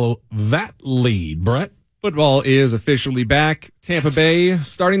will follow that lead, Brett? Football is officially back. Tampa Bay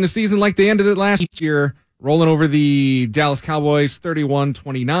starting the season like they ended it last year, rolling over the Dallas Cowboys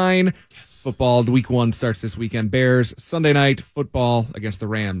 31-29. Football, week 1 starts this weekend. Bears, Sunday night football against the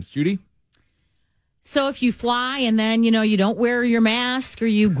Rams. Judy? So if you fly and then, you don't wear your mask, or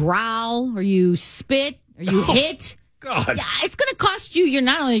you growl, or you spit, or you hit, God. Yeah, it's going to cost you. You're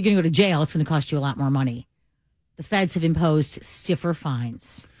not only going to go to jail, it's going to cost you a lot more money. The feds have imposed stiffer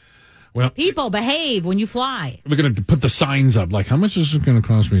fines. Well, people behave when you fly. We're going to put the signs up, like, how much is it going to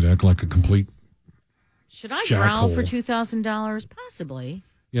cost me to act like a complete Should I growl for $2,000? Possibly.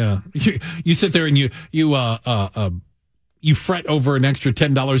 Yeah. You sit there and you fret over an extra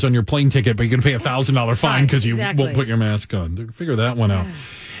 $10 on your plane ticket, but you're going to pay $1,000 fine because you won't put your mask on. Figure that one out.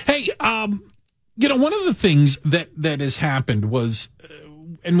 Hey, one of the things that has happened was,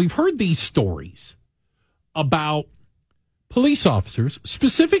 and we've heard these stories about police officers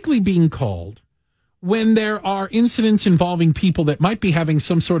specifically being called when there are incidents involving people that might be having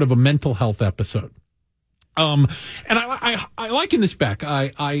some sort of a mental health episode. And I liken this back.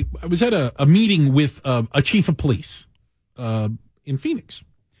 I was at a meeting with a chief of police in Phoenix,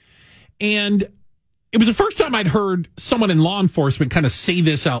 and it was the first time I'd heard someone in law enforcement kind of say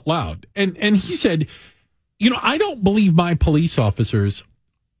this out loud. And he said, I don't believe my police officers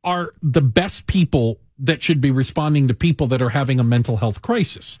are the best people that should be responding to people that are having a mental health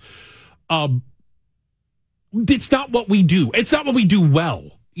crisis. It's not what we do. It's not what we do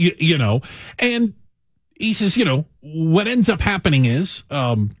well, And he says, what ends up happening is,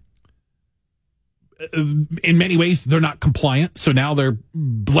 in many ways, they're not compliant. So now they're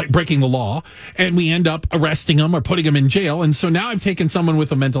like breaking the law, and we end up arresting them or putting them in jail. And so now I've taken someone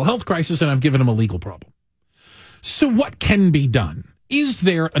with a mental health crisis and I've given them a legal problem. So what can be done? Is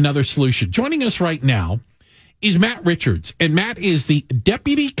there another solution? Joining us right now is Matt Richards, and Matt is the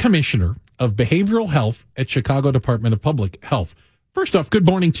Deputy Commissioner of Behavioral Health at Chicago Department of Public Health. First off, good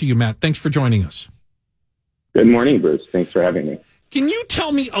morning to you, Matt. Thanks for joining us. Good morning, Bruce. Thanks for having me. Can you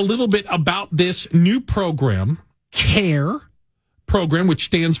tell me a little bit about this new program, CARE program, which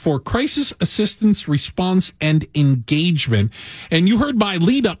stands for Crisis Assistance, Response, and Engagement? And you heard my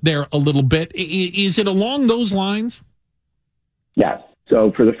lead up there a little bit. Is it along those lines? Yes.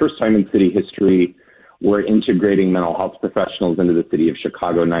 So for the first time in city history, we're integrating mental health professionals into the city of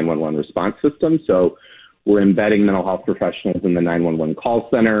Chicago 911 response system. So we're embedding mental health professionals in the 911 call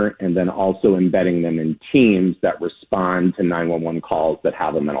center, and then also embedding them in teams that respond to 911 calls that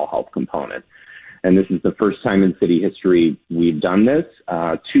have a mental health component. And this is the first time in city history we've done this.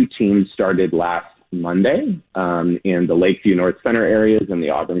 2 teams started last Monday in the Lakeview North Center areas and the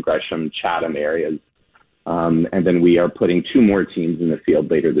Auburn, Gresham, Chatham areas. And then we are putting 2 more teams in the field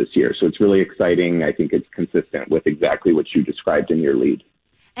later this year. So it's really exciting. I think it's consistent with exactly what you described in your lead.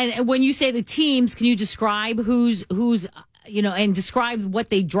 And when you say the teams, can you describe who's and describe what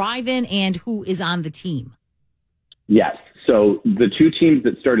they drive in and who is on the team? Yes. So the 2 teams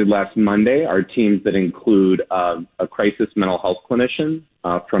that started last Monday are teams that include a crisis mental health clinician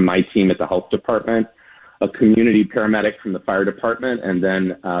from my team at the health department, a community paramedic from the fire department, and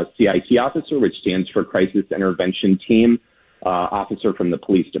then a CIT officer, which stands for Crisis Intervention Team, officer from the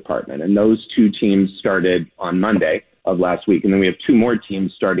police department. And those 2 teams started on Monday of last week. And then we have 2 more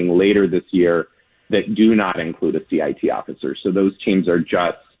teams starting later this year that do not include a CIT officer. So those teams are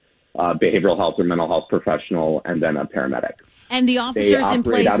just behavioral health or mental health professional, and then a paramedic. And the officers in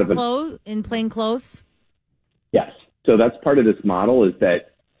plain clothes? Yes. So that's part of this model, is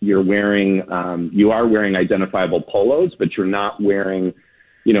that you are wearing identifiable polos, but you're not wearing,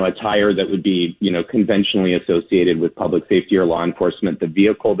 attire that would be, conventionally associated with public safety or law enforcement. The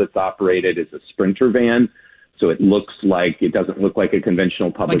vehicle that's operated is a Sprinter van. So it doesn't look like a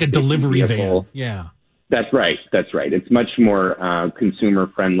conventional public like a delivery vehicle. Van. Yeah. That's right. It's much more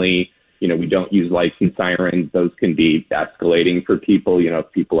consumer friendly. We don't use lights and sirens. Those can be escalating for people,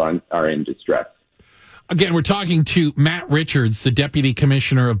 if people are in distress. Again, we're talking to Matt Richards, the Deputy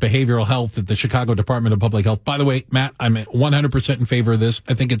Commissioner of Behavioral Health at the Chicago Department of Public Health. By the way, Matt, I'm 100% in favor of this.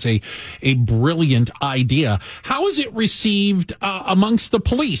 I think it's a brilliant idea. How is it received amongst the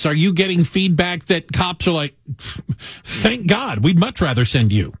police? Are you getting feedback that cops are like, thank God, we'd much rather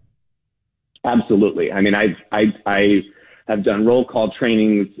send you? Absolutely. I mean, I have done roll call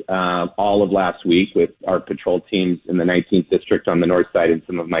trainings all of last week with our patrol teams in the 19th district on the north side, and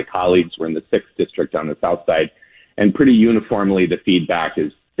some of my colleagues were in the 6th district on the south side. And pretty uniformly, the feedback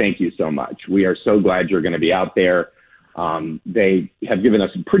is, thank you so much. We are so glad you're going to be out there. They have given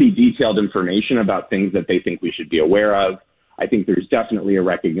us pretty detailed information about things that they think we should be aware of. I think there's definitely a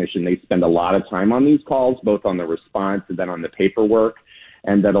recognition they spend a lot of time on these calls, both on the response and then on the paperwork,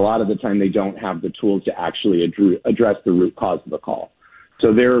 and that a lot of the time they don't have the tools to actually address the root cause of the call.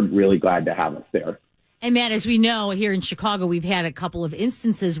 So they're really glad to have us there. And Matt, as we know, here in Chicago, we've had a couple of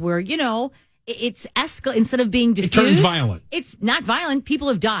instances where, it's instead of being diffused. It turns violent. It's not violent. People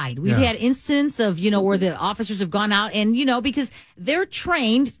have died. We've had incidents of, where the officers have gone out and, because they're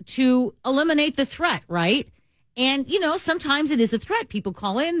trained to eliminate the threat, right? And, sometimes it is a threat. People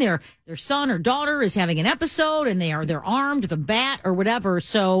call in, their son or daughter is having an episode and they're armed with a bat or whatever.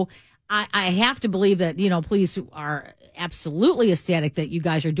 So I have to believe that, police are absolutely ecstatic that you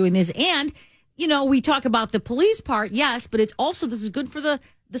guys are doing this. And, we talk about the police part, yes, but it's also, this is good for the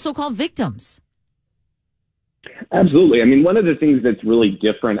so-called victims. Absolutely. I mean, one of the things that's really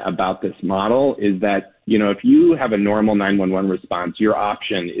different about this model is that, if you have a normal 911 response, your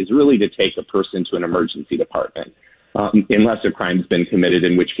option is really to take a person to an emergency department, unless a crime's been committed,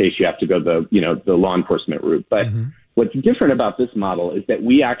 in which case you have to go the law enforcement route. But what's different about this model is that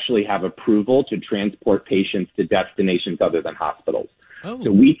we actually have approval to transport patients to destinations other than hospitals. Oh.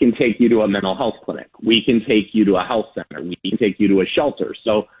 So we can take you to a mental health clinic. We can take you to a health center. We can take you to a shelter.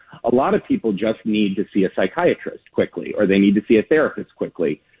 So a lot of people just need to see a psychiatrist quickly, or they need to see a therapist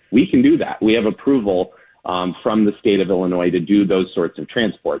quickly. We can do that. We have approval from the state of Illinois to do those sorts of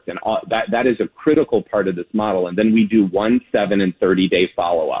transports. And that is a critical part of this model. And then we do 1, 7, and 30-day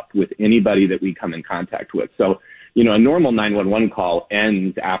follow-up with anybody that we come in contact with. So, a normal 911 call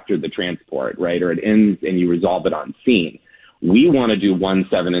ends after the transport, right? Or it ends and you resolve it on scene. We want to do 1,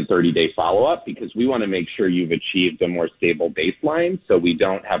 7, and 30-day follow-up because we want to make sure you've achieved a more stable baseline so we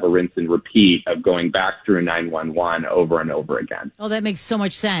don't have a rinse and repeat of going back through 911 over and over again. Oh, that makes so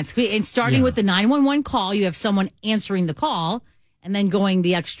much sense. And starting with the 911 call, you have someone answering the call and then going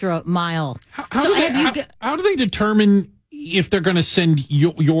the extra mile. How do they determine if they're going to send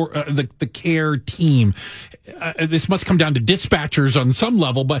the care team? This must come down to dispatchers on some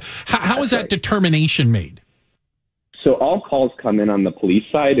level, but how is that determination made? So all calls come in on the police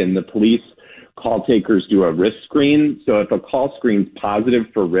side, and the police call takers do a risk screen. So if a call screen's positive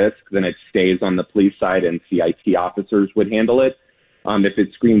for risk, then it stays on the police side and CIT officers would handle it. If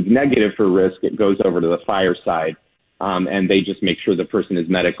it screens negative for risk, it goes over to the fire side, and they just make sure the person is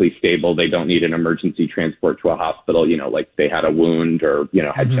medically stable. They don't need an emergency transport to a hospital, like they had a wound or,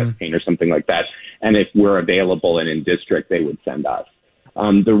 had chest pain or something like that. And if we're available and in district, they would send us.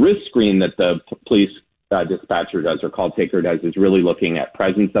 The risk screen that the police dispatcher does or call taker does is really looking at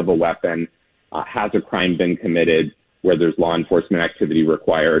presence of a weapon, has a crime been committed where there's law enforcement activity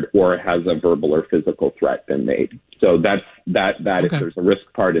required, or has a verbal or physical threat been made. So that okay. There's a risk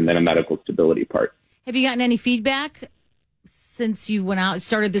part and then a medical stability part. Have you gotten any feedback since you went out,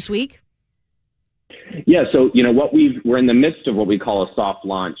 started this week? Yeah, so we're in the midst of what we call a soft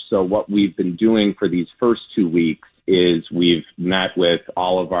launch. So what we've been doing for these first 2 weeks is we've met with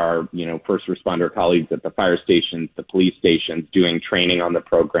all of our, first responder colleagues at the fire stations, the police stations, doing training on the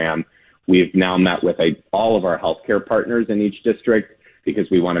program. We've now met with all of our healthcare partners in each district because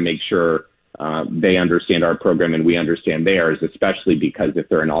we want to make sure they understand our program and we understand theirs, especially because if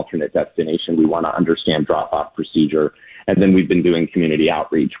they're an alternate destination, we want to understand drop-off procedure. And then we've been doing community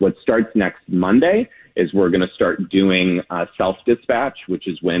outreach. What starts next Monday is we're going to start doing self-dispatch, which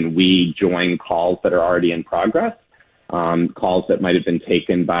is when we join calls that are already in progress, calls that might have been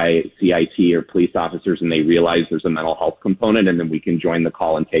taken by CIT or police officers and they realize there's a mental health component, and then we can join the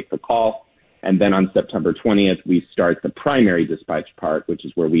call and take the call. And then on September 20th, we start the primary dispatch part, which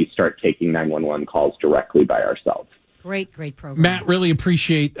is where we start taking 911 calls directly by ourselves. Great program. Matt, really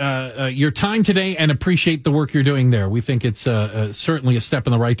appreciate your time today and appreciate the work you're doing there. We think it's certainly a step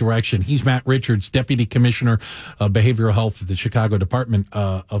in the right direction. He's Matt Richards, Deputy Commissioner of Behavioral Health at the Chicago Department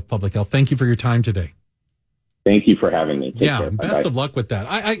of Public Health. Thank you for your time today. Thank you for having me. Take care. Best of luck with that.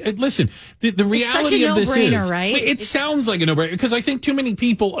 I listen, the reality of this is, right? It sounds like a no-brainer because I think too many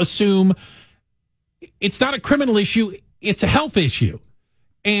people assume it's not a criminal issue, it's a health issue.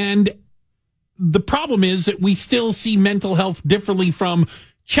 And the problem is that we still see mental health differently from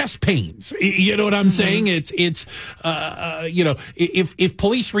chest pains. You know what I'm saying? It's if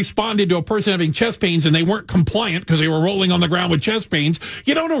police responded to a person having chest pains and they weren't compliant because they were rolling on the ground with chest pains,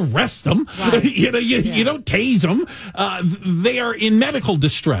 you don't arrest them. Right. You don't tase them. They are in medical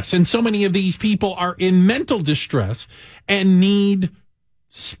distress. And so many of these people are in mental distress and need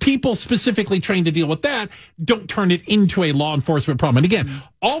people specifically trained to deal with that. Don't turn it into a law enforcement problem. And again,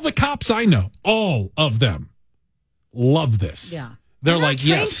 all the cops I know, all of them love this. Yeah. They're like, trained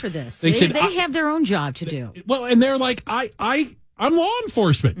yes. For this. They have their own job to do. Well, and they're like, I'm law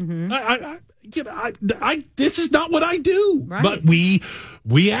enforcement. This is not what I do. Right. But we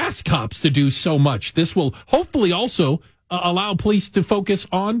ask cops to do so much. This will hopefully also allow police to focus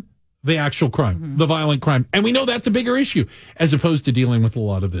on the actual crime, the violent crime. And we know that's a bigger issue as opposed to dealing with a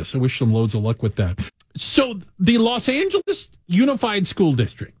lot of this. I wish them loads of luck with that. So the Los Angeles Unified School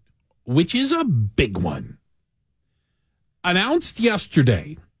District, which is a big one, announced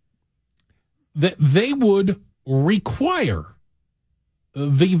yesterday that they would require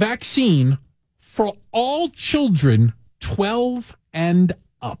the vaccine for all children 12 and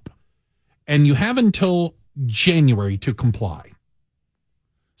up. And you have until January to comply.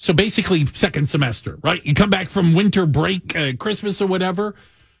 So basically second semester, right? You come back from winter break, Christmas or whatever,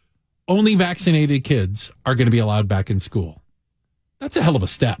 only vaccinated kids are going to be allowed back in school. That's a hell of a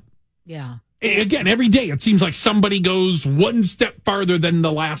step. Yeah. Again, every day it seems like somebody goes one step farther than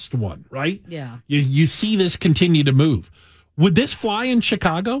the last one, right? Yeah. You see this continue to move. Would this fly in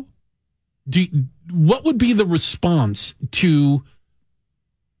Chicago? What would be the response to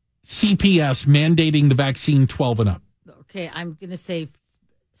CPS mandating the vaccine 12 and up? Okay, I'm going to say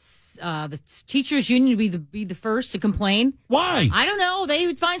the teachers union would be the first to complain. Why? I don't know. They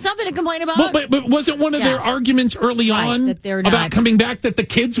would find something to complain about. Well, but wasn't one of their arguments early on that they're about not, coming back that the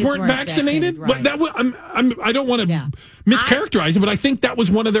kids weren't vaccinated? Right. But I don't want to mischaracterize it, but I think that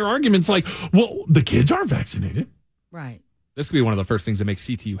was one of their arguments. Like, well, the kids are vaccinated. Right. This could be one of the first things that makes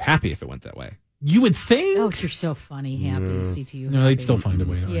CTU happy if it went that way. You would think. Oh, you're so funny, happy CTU. No, they'd still find a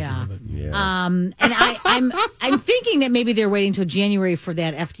way to yeah. argue with it. Yeah. And I'm thinking that maybe they're waiting until January for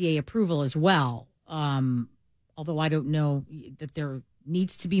that FDA approval as well. Although I don't know that there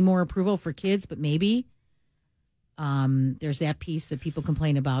needs to be more approval for kids, but maybe there's that piece that people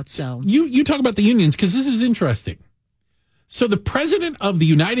complain about. So you talk about the unions because this is interesting. So the president of the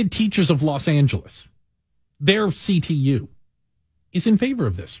United Teachers of Los Angeles, their CTU, is in favor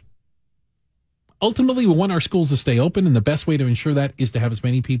of this. Ultimately, we want our schools to stay open, and the best way to ensure that is to have as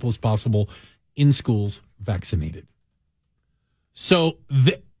many people as possible in schools vaccinated. So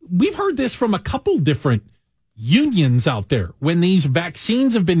we've heard this from a couple different unions out there. When these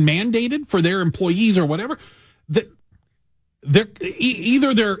vaccines have been mandated for their employees or whatever, that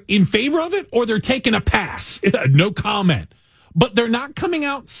either they're in favor of it or they're taking a pass. No comment. But they're not coming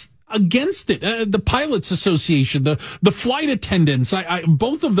out against it. The Pilots Association, the flight attendants,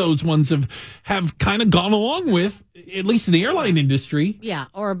 both of those ones have kind of gone along with, at least in the airline industry. Yeah,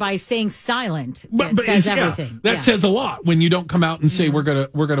 or by saying silent, that says everything. That says a lot when you don't come out and say we're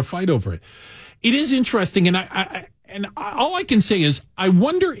gonna fight over it. It is interesting, and I all I can say is I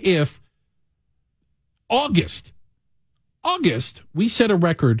wonder if August we set a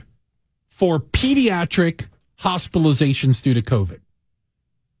record for pediatric hospitalizations due to COVID.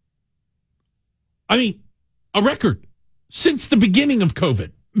 I mean, a record since the beginning of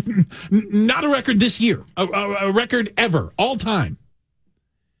COVID. Not a record this year, a record ever, all time.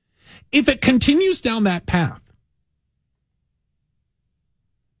 If it continues down that path,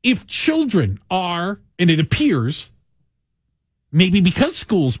 if children are, and it appears, maybe because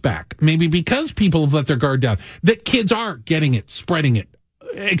school's back, maybe because people have let their guard down, that kids are getting it, spreading it,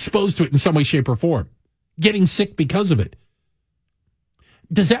 exposed to it in some way, shape, or form, getting sick because of it.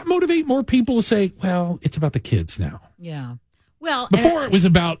 Does that motivate more people to say, well, it's about the kids now? Yeah. Well, before it was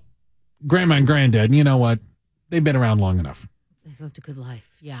about grandma and granddad, and you know what? They've been around long enough. They've lived a good life.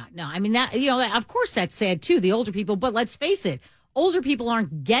 Yeah. No, I mean, that, of course that's sad too, the older people, but let's face it, older people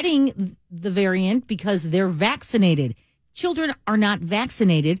aren't getting the variant because they're vaccinated. Children are not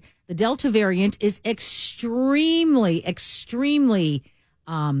vaccinated. The Delta variant is extremely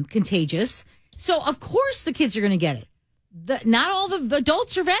contagious. So, of course, the kids are going to get it. Not all the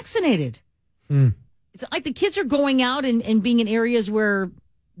adults are vaccinated. It's like the kids are going out and being in areas where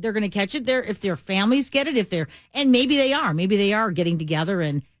they're going to catch it. If their families get it, and maybe they are getting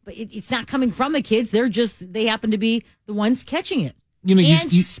together, but it's not coming from the kids. They happen to be the ones catching it.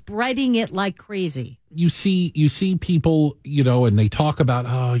 Spreading it like crazy. You see people, and they talk about,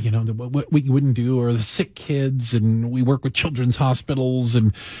 what you wouldn't do, or the sick kids, and we work with children's hospitals,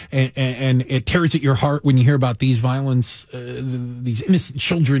 and it tears at your heart when you hear about these violence, these innocent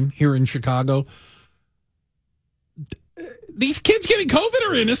children here in Chicago. These kids getting COVID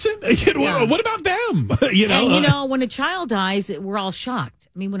are innocent. What about them? And when a child dies, we're all shocked.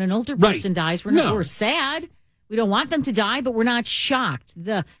 I mean, when an older person dies, we're sad. We don't want them to die, but we're not shocked.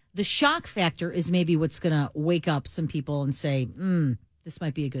 The shock factor is maybe what's going to wake up some people and say, this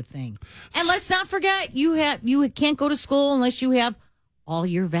might be a good thing. And let's not forget, you can't go to school unless you have all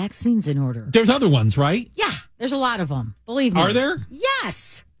your vaccines in order. There's other ones, right? Yeah, there's a lot of them. Believe me. Are there?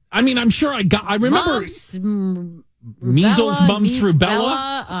 Yes. I mean, I'm sure I remember mumps, measles, mumps,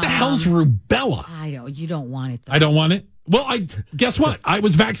 rubella. What the hell's rubella? You don't want it, though. I don't want it. Well, guess what? I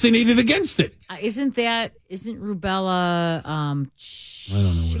was vaccinated against it. Isn't rubella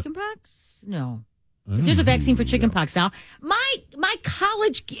chickenpox? No. There's a vaccine for chickenpox now. My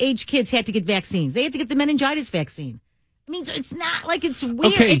college age kids had to get vaccines. They had to get the meningitis vaccine. I mean, it's not like it's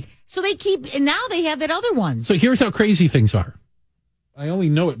weird. Okay. So they keep, and now they have that other one. So here's how crazy things are. I only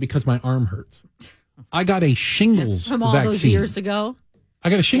know it because my arm hurts. I got a shingles from all vaccine. Those years ago. I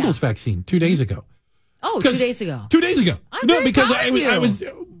got a shingles vaccine 2 days ago. Oh, 2 days ago. 2 days ago. I'm very proud of you. I was.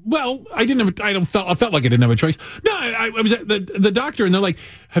 Well, I felt like I didn't have a choice. No, I was at the doctor, and they're like,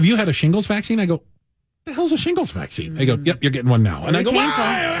 "Have you had a shingles vaccine?" I go, "The hell's a shingles vaccine?" They go, "Yep, you're getting one now." And I go,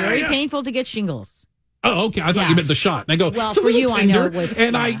 "Very painful to get shingles." Oh, okay. I thought you meant the shot. And I go, well, for you, tender. I know it was.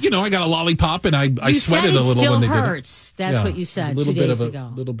 And I got a lollipop, and I sweated a little when they did it. Still hurts. That's what you said 2 days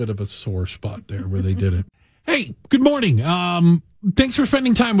ago. A little bit of a sore spot there where they did it. Hey, good morning. Thanks for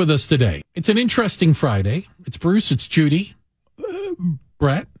spending time with us today. It's an interesting Friday. It's Bruce, it's Judy,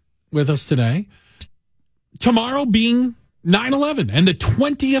 Brett with us today. Tomorrow being 9/11 and the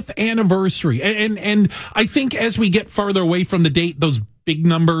 20th anniversary. And I think as we get farther away from the date, those big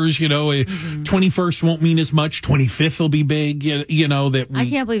numbers, 21st won't mean as much. 25th will be big, I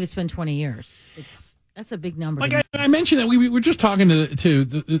can't believe it's been 20 years. That's a big number. Like I mentioned that we were just talking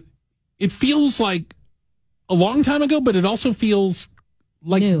to it feels like a long time ago, but it also feels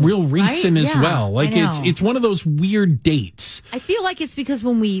like new, real recent as well. Like it's one of those weird dates. I feel like it's because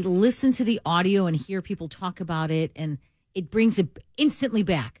when we listen to the audio and hear people talk about it, and it brings it instantly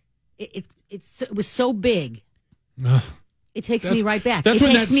back. It was so big. It takes me right back. That's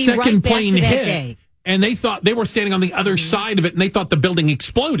when that second plane hit. And they thought they were standing on the other side of it, and they thought the building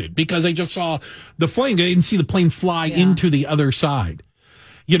exploded because they just saw the flame. They didn't see the plane fly into the other side.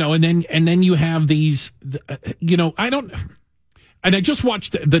 And then you have these, and I just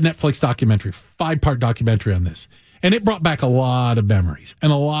watched the Netflix documentary, 5-part documentary on this, and it brought back a lot of memories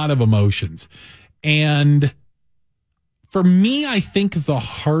and a lot of emotions. And for me, I think the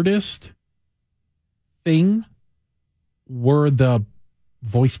hardest thing were the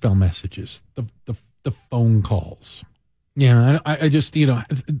voicemail messages, the phone calls. Yeah, I just,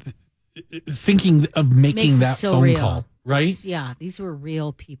 thinking of making that so phone real. Call. Right? These were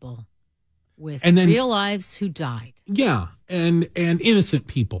real people with then, real lives who died. Yeah, and innocent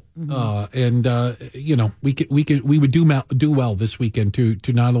people. Mm-hmm. We would do well this weekend to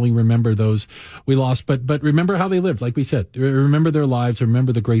not only remember those we lost, but remember how they lived. Like we said, remember their lives,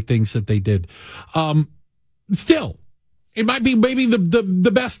 remember the great things that they did. Still, it might be maybe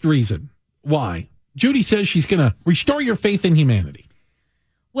the best reason why. Judy says she's going to restore your faith in humanity.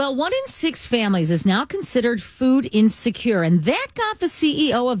 Well, 1 in 6 families is now considered food insecure, and that got the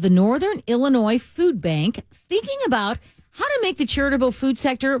CEO of the Northern Illinois Food Bank thinking about how to make the charitable food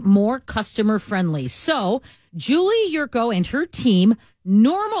sector more customer friendly. So, Julie Yurko and her team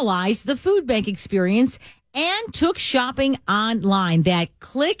normalized the food bank experience and took shopping online. That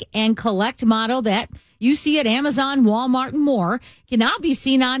click and collect model that you see at Amazon, Walmart, and more can now be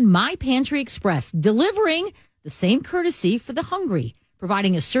seen on My Pantry Express, delivering the same courtesy for the hungry,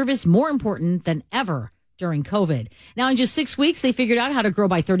 providing a service more important than ever during COVID. Now, in just 6 weeks, they figured out how to grow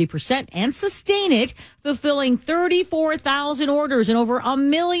by 30% and sustain it, fulfilling 34,000 orders and over 1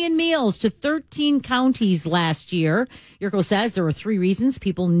 million meals to 13 counties last year. Yurko says there are 3 reasons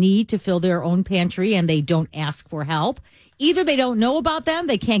people need to fill their own pantry and they don't ask for help. Either they don't know about them,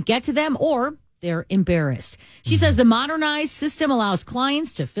 they can't get to them, or they're embarrassed. She says the modernized system allows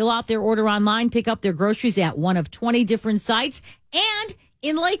clients to fill out their order online, pick up their groceries at one of 20 different sites, and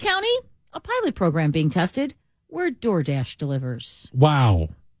in Lake County, a pilot program being tested where DoorDash delivers. Wow.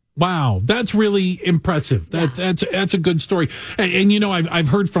 That's really impressive. That's a good story. And you know, I've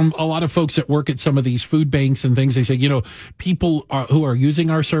heard from a lot of folks that work at some of these food banks and things. They say, you know, people who are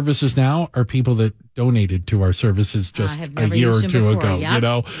using our services now are people that donated to our services just a year or two ago. Yep. You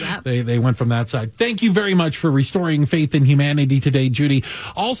know, they went from that side. Thank you very much for restoring faith in humanity today, Judy.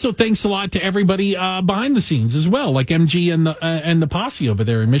 Also, thanks a lot to everybody behind the scenes as well, like MG and the posse over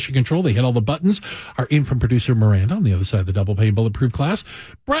there in Mission Control. They hit all the buttons. Our in from producer Miranda on the other side of the double pane bulletproof glass.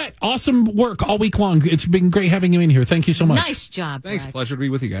 Brett, awesome work all week long. It's been great having you in here. Thank you so much. Nice job, Brett. Thanks. Pleasure to be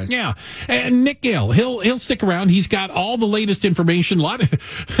with you guys. Yeah. And Nick Gale, he'll stick around. He's got all the latest information.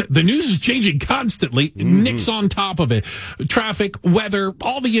 The news is changing constantly. Nick's on top of it. Traffic, weather,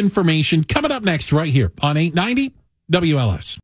 all the information coming up next right here on 890 WLS.